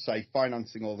like you say,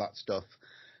 financing all that stuff.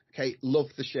 Okay, love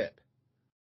the ship.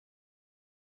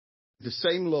 The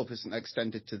same love isn't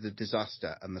extended to the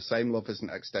disaster, and the same love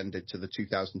isn't extended to the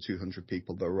 2,200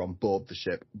 people that were on board the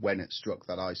ship when it struck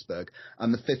that iceberg,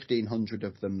 and the 1,500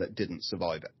 of them that didn't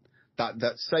survive it.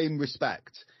 That same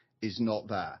respect is not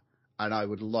there. And I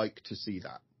would like to see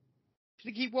that. Do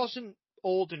you think he wasn't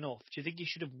old enough? Do you think he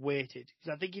should have waited?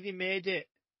 Because I think if he made it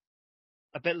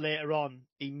a bit later on,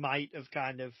 he might have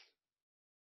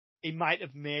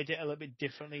made it a little bit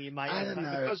differently. I don't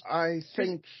know. I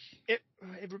think it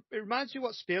reminds me of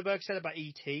what Spielberg said about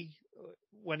E.T.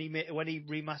 when he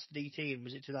remastered E.T. and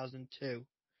was it 2002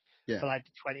 for like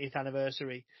the 20th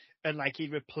anniversary, and like he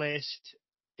replaced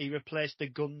the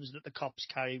guns that the cops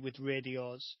carry with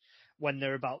radios when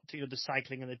they're about to, the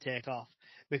cycling and the take off,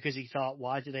 because he thought,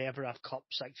 why do they ever have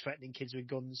cops like threatening kids with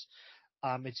guns?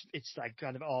 It's like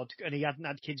kind of odd, and he hadn't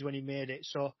had kids when he made it.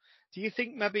 So, do you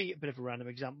think maybe a bit of a random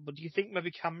example, but do you think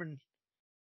maybe Cameron,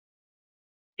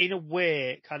 in a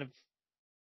way, kind of,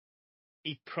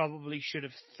 he probably should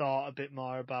have thought a bit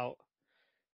more about?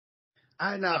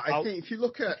 I know. I think if you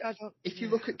look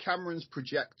at Cameron's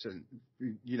projection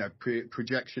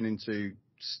into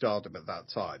stardom at that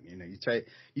time, you take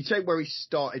where he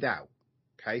started out.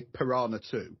 Okay, Piranha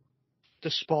 2, The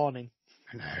Spawning.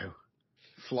 I know,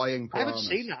 flying piranhas. I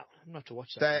haven't seen that. I'm gonna have to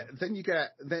watch that. Then you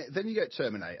get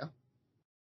Terminator.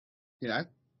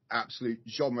 Absolute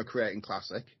genre creating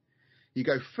classic. You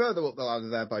go further up the ladder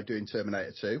there by doing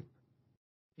Terminator 2.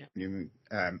 Yeah. You're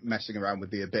messing around with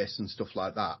the Abyss and stuff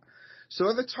like that. So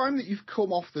at the time that you've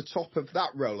come off the top of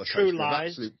that roller coaster,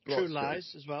 True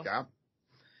Lies as well.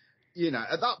 Yeah.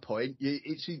 At that point,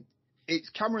 it's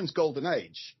Cameron's golden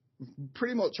age,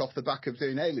 pretty much off the back of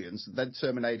doing Aliens and then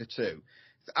Terminator 2.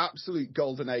 It's the absolute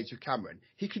golden age of Cameron.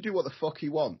 He can do what the fuck he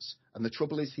wants, and the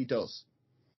trouble is he does.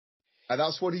 And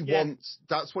that's what he wants.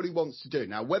 That's what he wants to do.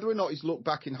 Now, whether or not he's looked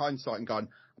back in hindsight and gone,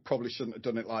 I probably shouldn't have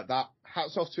done it like that,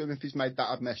 hats off to him if he's made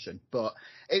that admission. But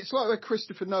it's like where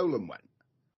Christopher Nolan went.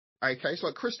 Okay, so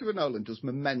like Christopher Nolan does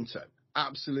Memento,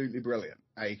 absolutely brilliant.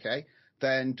 Okay,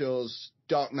 then does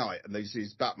Dark Knight and there's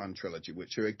his Batman trilogy,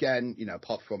 which are again,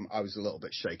 apart from I was a little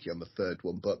bit shaky on the third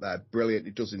one, but they're brilliant.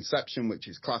 He does Inception, which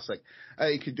is classic.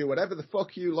 You can do whatever the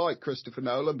fuck you like, Christopher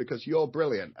Nolan, because you're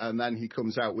brilliant. And then he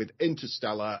comes out with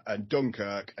Interstellar and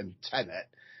Dunkirk and Tenet,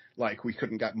 like we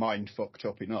couldn't get mind fucked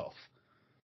up enough.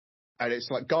 And it's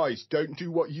like, guys, don't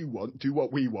do what you want, do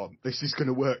what we want. This is going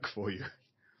to work for you.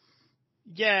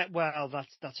 Yeah, well,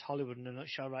 that's Hollywood in a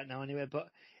nutshell right now, anyway. But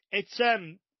it's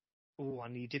oh,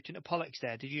 and you dipped into politics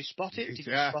there. Did you spot it? Did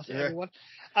you spot it, everyone?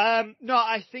 No,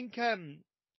 I think, and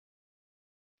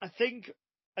I think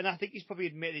he's probably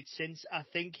admitted since. I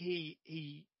think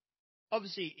he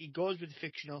obviously he goes with the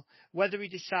fictional. Whether he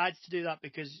decides to do that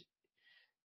because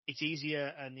it's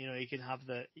easier and you can have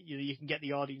you can get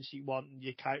the audience you want and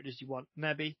your characters you want.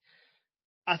 Maybe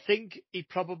I think he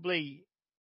probably.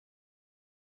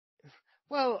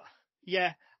 Well,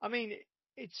 yeah. I mean,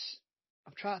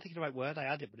 I'm trying to think of the right word. I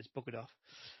had it, but it's buggered off.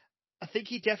 I think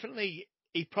he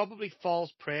probably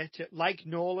falls prey to, like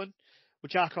Nolan,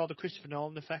 which I call the Christopher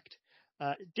Nolan effect.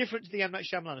 Different to the M. Night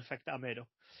Shyamalan effect that I made up.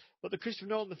 But the Christopher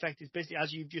Nolan effect is basically,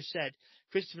 as you've just said,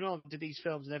 Christopher Nolan did these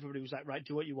films and everybody was like, right,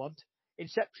 do what you want.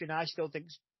 Inception, I still think,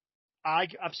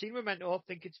 I've seen Memento,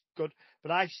 think it's good,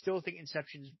 but I still think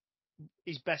Inception's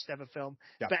his best ever film.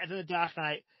 Yeah. Better than The Dark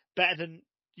Knight, better than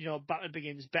Batman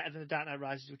Begins, better than The Dark Knight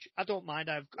Rises, which I don't mind.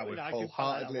 I would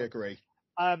wholeheartedly agree.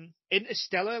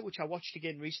 Interstellar, which I watched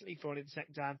again recently for only the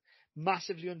second time,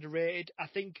 massively underrated. I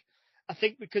think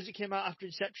because it came out after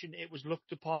Inception, it was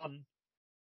looked upon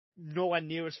nowhere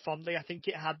near as fondly. I think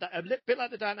it had that a bit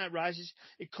like The Dark Knight Rises.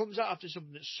 It comes out after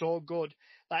something that's so good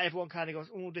that everyone kind of goes,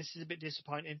 "Oh, this is a bit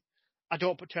disappointing." I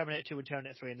don't put Terminator 2 and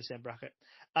Terminator 3 in the same bracket.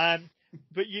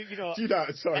 But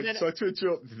sorry to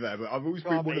interrupt you there, but I've always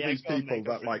been one of these people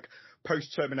that like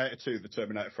post Terminator 2, the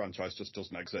Terminator franchise just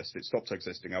doesn't exist. It stopped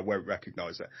existing. I won't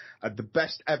recognise it. And the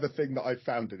best ever thing that I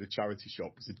found in a charity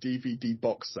shop was a DVD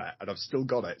box set, and I've still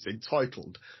got it. It's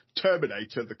entitled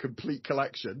Terminator: The Complete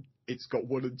Collection. It's got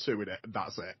 1 and 2 in it, and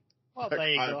that's it. Well, there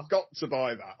you go. I've got to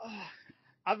buy that.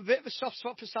 I have a bit of a soft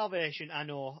spot for Salvation. I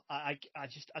know. I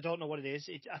don't know what it is.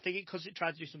 I think because it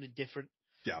tried to do something different.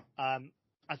 Yeah.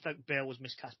 I think Bale was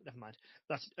miscast, but never mind.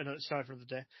 That's another story for another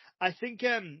day. I think,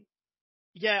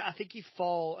 I think he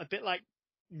fall a bit like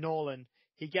Nolan.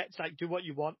 He gets like do what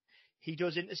you want. He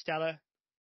does Interstellar.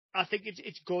 I think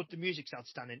it's good. The music's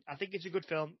outstanding. I think it's a good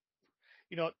film.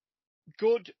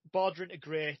 Good, bordering to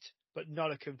great, but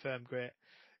not a confirmed great.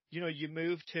 You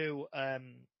move to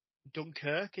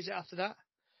Dunkirk. Is it after that?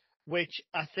 Which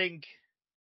I think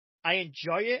I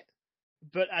enjoy it,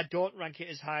 but I don't rank it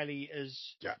as highly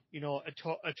as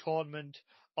Atonement,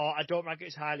 or I don't rank it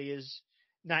as highly as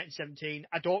 1917.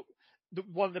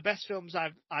 One of the best films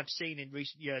I've seen in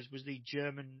recent years was the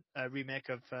German remake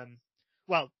of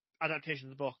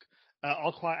adaptation of the book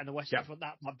All Quiet on the Western Front.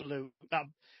 That blew that.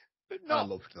 I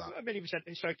loved that. A million percent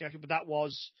historically accurate, but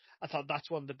I thought that's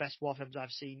one of the best war films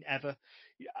I've seen ever.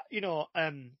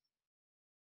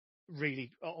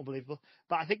 Really unbelievable.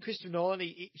 But I think Christopher Nolan,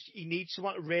 he needs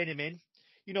someone to rein him in.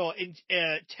 In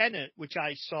Tenet, which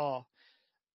I saw,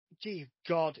 gee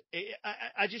God,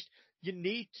 you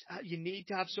need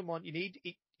to have someone. You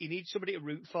need somebody to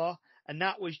root for, and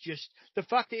that was just the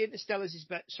fact that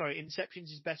Inception's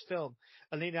his best film,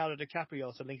 and Leonardo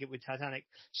DiCaprio, to link it with Titanic,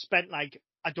 spent I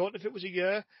don't know if it was a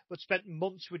year, but spent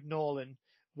months with Nolan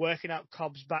working out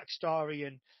Cobb's backstory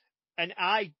and And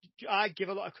I give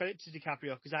a lot of credit to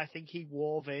DiCaprio because I think he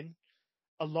wove in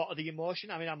a lot of the emotion.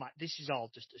 I mean, I'm like, this is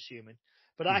all just assuming,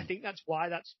 but I think that's why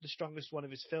that's the strongest one of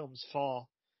his films, for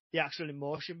the actual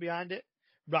emotion behind it,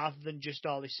 rather than just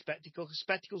all this spectacle. 'Cause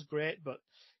spectacle's great, but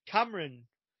Cameron,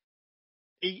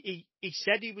 he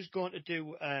said he was going to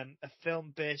do a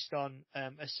film based on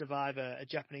a survivor, a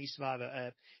Japanese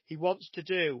survivor. He wants to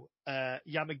do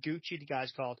Yamaguchi, the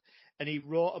guy's called, and he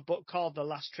wrote a book called The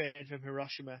Last Train from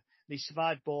Hiroshima. And he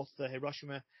survived both the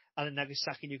Hiroshima and the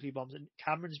Nagasaki nuclear bombs. And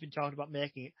Cameron's been talking about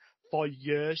making it for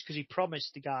years because he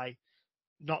promised the guy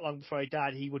not long before he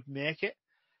died he would make it.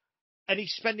 And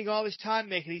he's spending all his time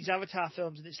making these Avatar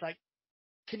films, and it's like,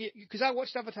 can you? Because I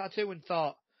watched Avatar 2 and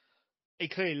thought, he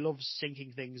clearly loves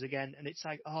sinking things again, and it's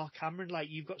like, oh, Cameron, like,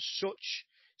 you've got such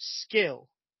skill.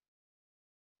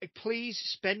 Like, please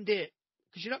spend it,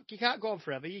 because you can't go on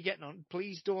forever. You're getting on.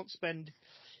 Please don't spend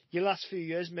your last few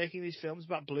years making these films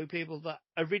about blue people that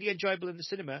are really enjoyable in the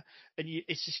cinema, and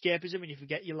it's escapism, and you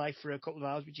forget your life for a couple of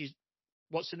hours, which is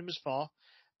what cinema's for.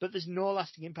 But there's no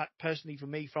lasting impact, personally, for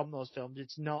me from those films.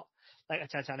 It's not like a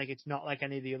Titanic. It's not like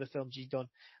any of the other films he's done.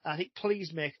 And I think,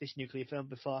 please make this nuclear film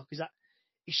before, because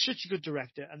he's such a good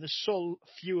director, and there's so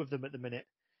few of them at the minute.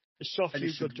 There's so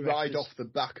few good directors. Ride off the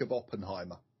back of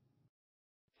Oppenheimer.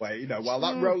 Where, while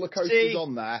that roller coaster's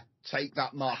on there, take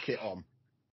that market on.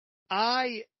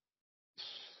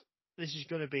 This is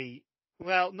going to be,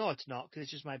 well, no, it's not, because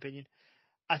it's just my opinion.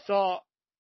 I thought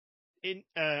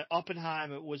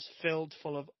Oppenheimer was filled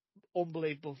full of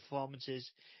unbelievable performances.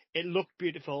 It looked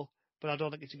beautiful, but I don't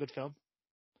think it's a good film.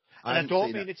 And I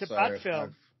don't mean it's a bad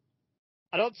film.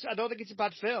 I don't think it's a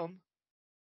bad film.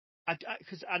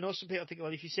 Because I know some people think,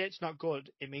 well, if you say it's not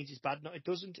good, it means it's bad. No, it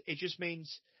doesn't. It just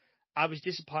means I was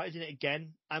disappointed in it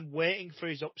again. I'm waiting for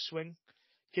his upswing.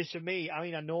 Because for me, I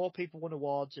mean, I know people won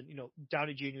awards, and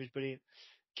Downey Jr. was brilliant,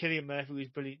 Cillian Murphy was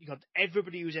brilliant. You got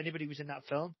anybody was in that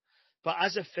film. But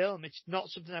as a film, it's not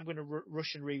something I'm going to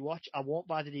rush and rewatch. I won't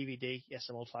buy the DVD. Yes,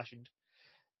 I'm old-fashioned.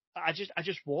 I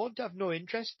just won't. I have no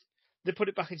interest. They put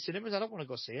it back in cinemas. I don't want to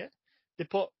go see it. They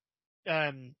put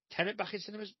Tenet back in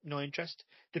cinemas. No interest.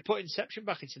 They put Inception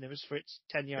back in cinemas for its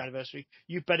 10-year anniversary.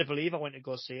 You better believe I went to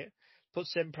go see it. Put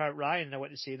Saving Private Ryan, and I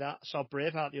went to see that. I saw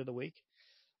Braveheart the other week.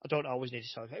 I don't always need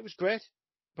to talk. It was great,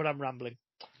 but I'm rambling.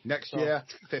 Next year,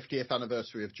 50th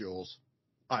anniversary of Jaws.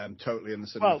 I am totally in the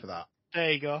cinema for that.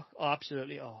 There you go. Oh,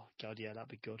 absolutely. Oh, God, yeah, that'd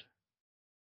be good.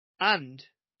 And,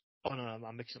 oh, no,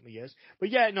 I'm mixing up my years. But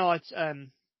yeah, no, it's, do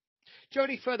you have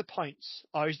any further points?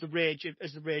 Or is the rage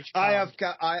calmed?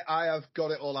 I have got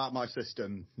it all out of my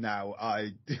system now.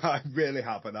 I really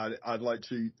have, and I'd like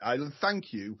to, I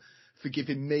thank you for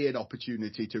giving me an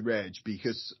opportunity to rage,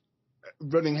 because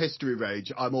running History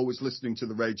Rage, I'm always listening to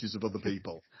the rages of other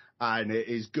people, and it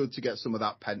is good to get some of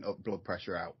that pent up blood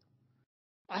pressure out.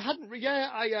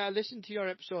 I listened to your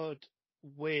episode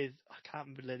with, I can't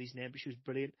remember the lady's name, but she was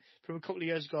brilliant, from a couple of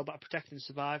years ago about Protect and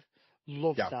Survive.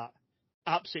 Loved that.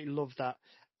 Absolutely loved that.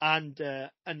 And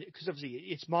because obviously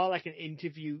it's more like an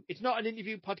interview. It's not an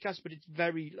interview podcast, but it's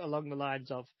very along the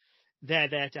lines of they're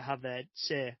there to have their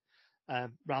say,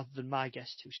 rather than my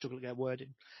guests who struggle to get a word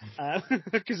in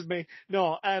because of me.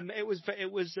 No, it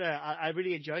was. I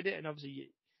really enjoyed it, and obviously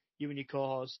you and your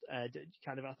co-host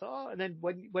kind of. I thought, and then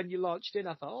when you launched in,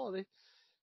 I thought,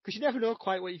 because you never know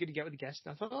quite what you're going to get with the guest.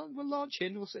 And I thought, we'll launch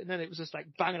in, we'll see. And then it was just like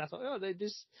bang, and I thought,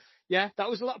 that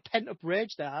was a lot of pent up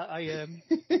rage there.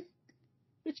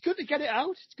 It's good to get it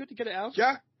out.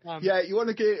 Yeah. You want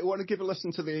to give a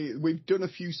listen to we've done a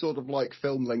few sort of like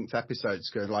film linked episodes,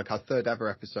 because like our third ever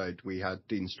episode, we had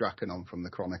Dean Strachan on from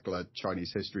the Chronicler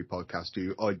Chinese History podcast,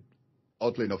 who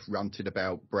oddly enough ranted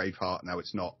about Braveheart. Now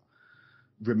it's not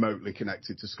remotely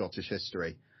connected to Scottish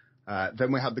history.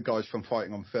 Then we had the guys from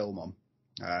Fighting on Film on.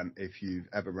 If you've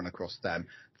ever run across them,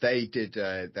 they did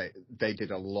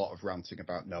a lot of ranting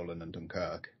about Nolan and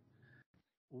Dunkirk.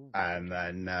 Ooh. And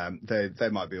then they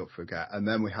might be up for a get. And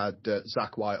then we had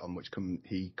Zach White on, which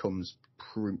he comes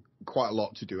quite a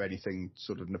lot to do anything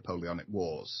sort of Napoleonic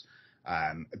Wars.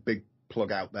 A big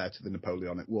plug out there to the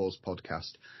Napoleonic Wars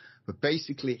podcast. But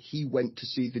basically, he went to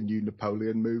see the new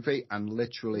Napoleon movie and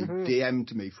literally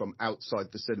DM'd me from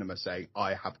outside the cinema saying,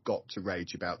 I have got to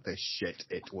rage about this shit.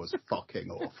 It was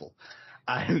fucking awful.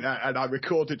 And I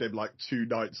recorded him like 2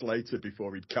 nights later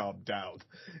before he'd calmed down.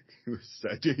 So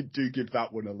do give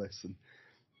that one a listen.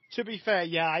 To be fair,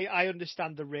 yeah, I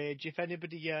understand the rage. If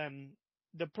anybody,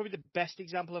 probably the best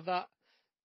example of that,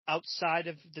 outside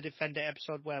of the Defender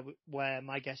episode where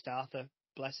my guest Arthur,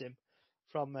 bless him,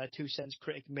 from 2 Cents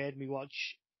Critic, made me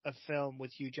watch a film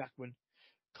with Hugh Jackman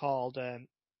called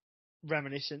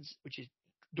Reminiscence, which is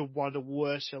one of the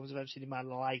worst films I've ever seen in my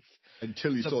life.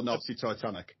 Until you saw Nazi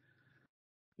Titanic.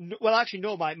 Well, actually,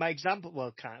 no. My example,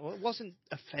 it wasn't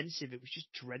offensive. It was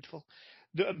just dreadful,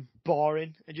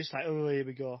 boring, and just like, oh, here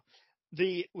we go.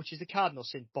 Which is the cardinal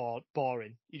sin,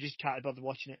 boring. You just can't bother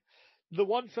watching it. The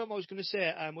one film I was going to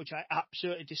say, which I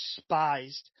absolutely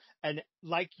despised, and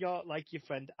like your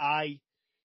friend, I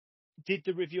did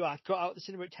the review. I got out of the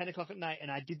cinema at 10 o'clock at night,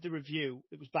 and I did the review.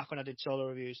 It was back when I did solo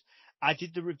reviews. I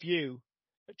did the review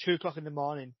at 2 o'clock in the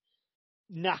morning,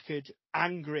 knackered,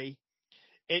 angry.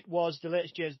 It was the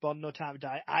latest James Bond, No Time to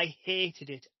Die. I hated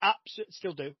it.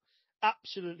 Still do.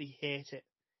 Absolutely hate it.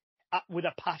 With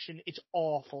a passion. It's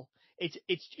awful.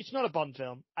 It's not a Bond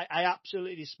film. I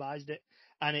absolutely despised it,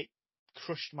 and it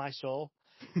crushed my soul.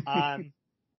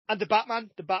 And the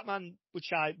Batman,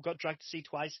 which I got dragged to see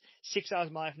twice, 6 hours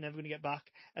of my life, never going to get back,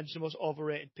 and it's the most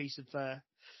overrated piece of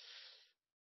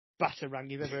batarang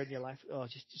you've ever heard in your life.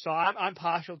 So I'm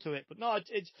partial to it, but no,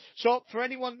 it's so for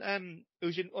anyone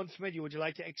who's unfamiliar, would you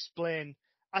like to explain?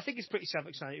 I think it's pretty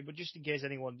self-explanatory, but just in case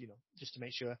anyone, just to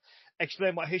make sure,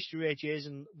 explain what History Age is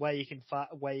and where you can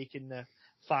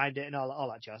find it and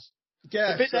all that jazz.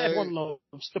 Yeah, the bit that everyone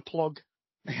loves, the plug.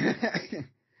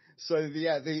 So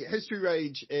the History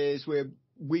Rage is we're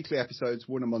weekly episodes,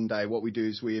 one a Monday. What we do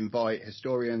is we invite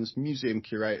historians, museum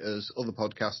curators, other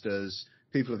podcasters,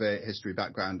 people of a history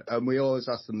background, and we always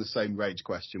ask them the same rage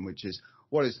question, which is,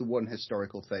 what is the one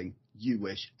historical thing you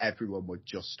wish everyone would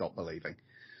just stop believing?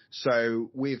 So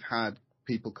we've had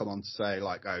people come on to say,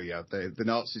 like, oh yeah, the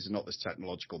Nazis are not this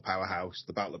technological powerhouse.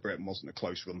 The Battle of Britain wasn't a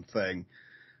close run thing.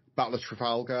 Battle of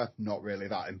Trafalgar, not really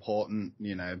that important.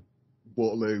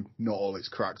 Waterloo, not all it's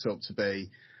cracked up to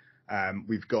be.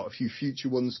 We've got a few future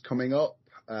ones coming up.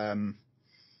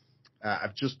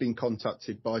 I've just been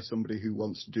contacted by somebody who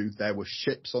wants to do there were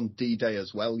ships on D-Day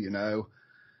as well,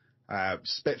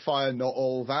 Spitfire, not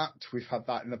all that. We've had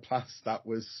that in the past. That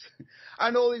was,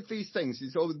 and all of these things.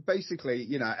 It's all basically,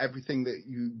 everything that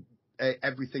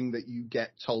you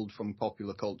get told from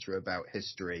popular culture about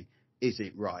history. Is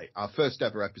it right? Our first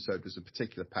ever episode was a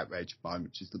particular pet rage of mine,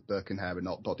 which is that Burke and Hare are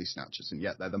not body snatchers, and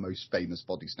yet they're the most famous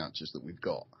body snatchers that we've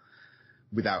got,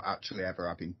 without actually ever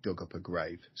having dug up a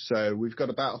grave. So we've got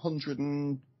about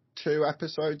 102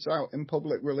 episodes out in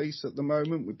public release at the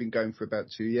moment. We've been going for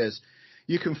about 2 years.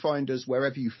 You can find us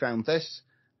wherever you found this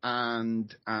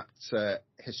and at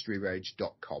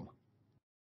historyrage.com.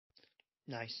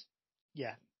 Nice.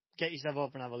 Yeah. Get yourself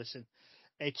over and have a listen.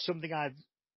 It's something I've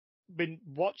been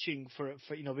watching for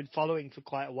been following for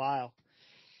quite a while.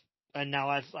 And now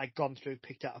I've gone through,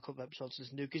 picked out a couple of episodes to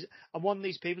listen to, because I'm one of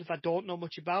these people, if I don't know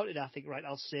much about it, I think, right,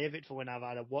 I'll save it for when I've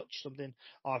either watched something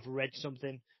or I've read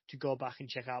something to go back and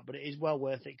check out. But it is well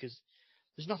worth it, because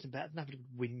there's nothing better than having a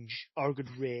good whinge or a good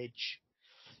rage.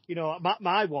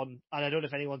 My one, and I don't know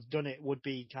if anyone's done it, would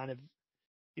be kind of,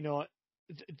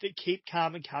 keep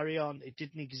calm and carry on. It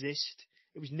didn't exist.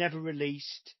 It was never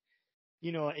released.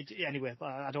 Anyway,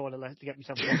 I don't want to get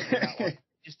myself lost in that one. It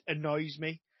just annoys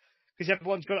me. Because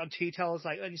everyone's got it on tea-towels,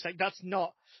 and it's like, that's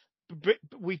not,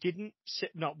 we didn't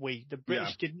sit, not we, the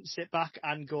British didn't sit back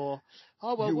and go,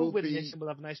 oh, well, we'll win this and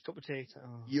we'll have a nice cup of tea.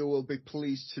 Oh. You will be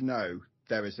pleased to know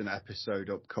there is an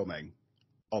episode upcoming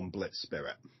on Blitz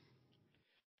Spirit.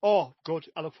 Oh, good.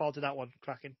 I look forward to that one.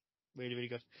 Cracking. Really, really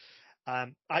good.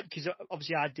 Because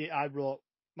obviously I wrote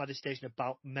my dissertation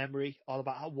about memory, all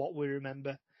about what we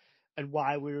remember and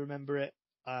why we remember it.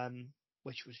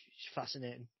 Which was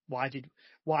fascinating. Why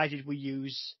did we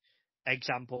use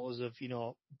examples of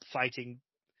fighting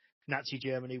Nazi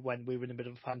Germany when we were in the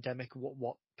middle of a pandemic?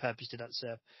 What purpose did that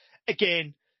serve?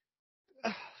 Again,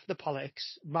 the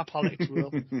politics. My politics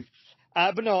rule.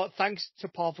 But no, thanks to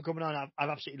Paul for coming on. I've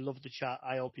absolutely loved the chat.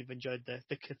 I hope you've enjoyed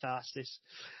the catharsis,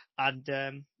 and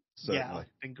it's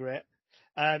been great.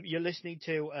 You're listening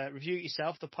to Review It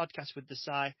Yourself, the podcast with the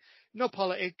Psy. No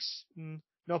politics.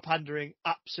 No pandering,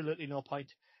 absolutely no point.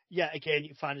 Yeah, again, you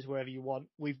can find us wherever you want.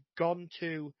 We've gone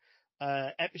to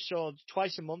episodes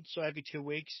twice a month, so every 2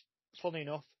 weeks, funny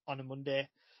enough, on a Monday,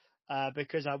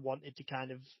 because I wanted to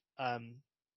kind of,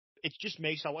 it's just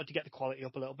me, so I wanted to get the quality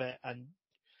up a little bit and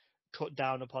cut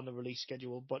down upon the release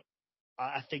schedule, but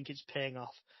I think it's paying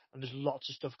off, and there's lots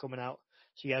of stuff coming out.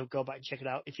 So yeah, go back and check it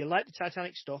out. If you like the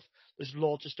Titanic stuff, there's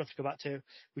loads of stuff to go back to.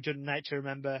 We've done Night to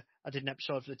Remember. I did an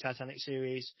episode for the Titanic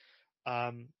series.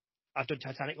 I've done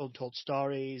Titanic Untold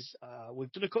Stories.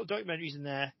 We've done a couple of documentaries in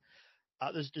there.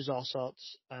 There's all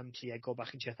sorts. So yeah, go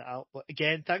back and check that out. But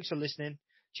again, thanks for listening.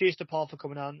 Cheers to Paul for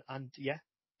coming on, and yeah,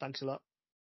 thanks a lot.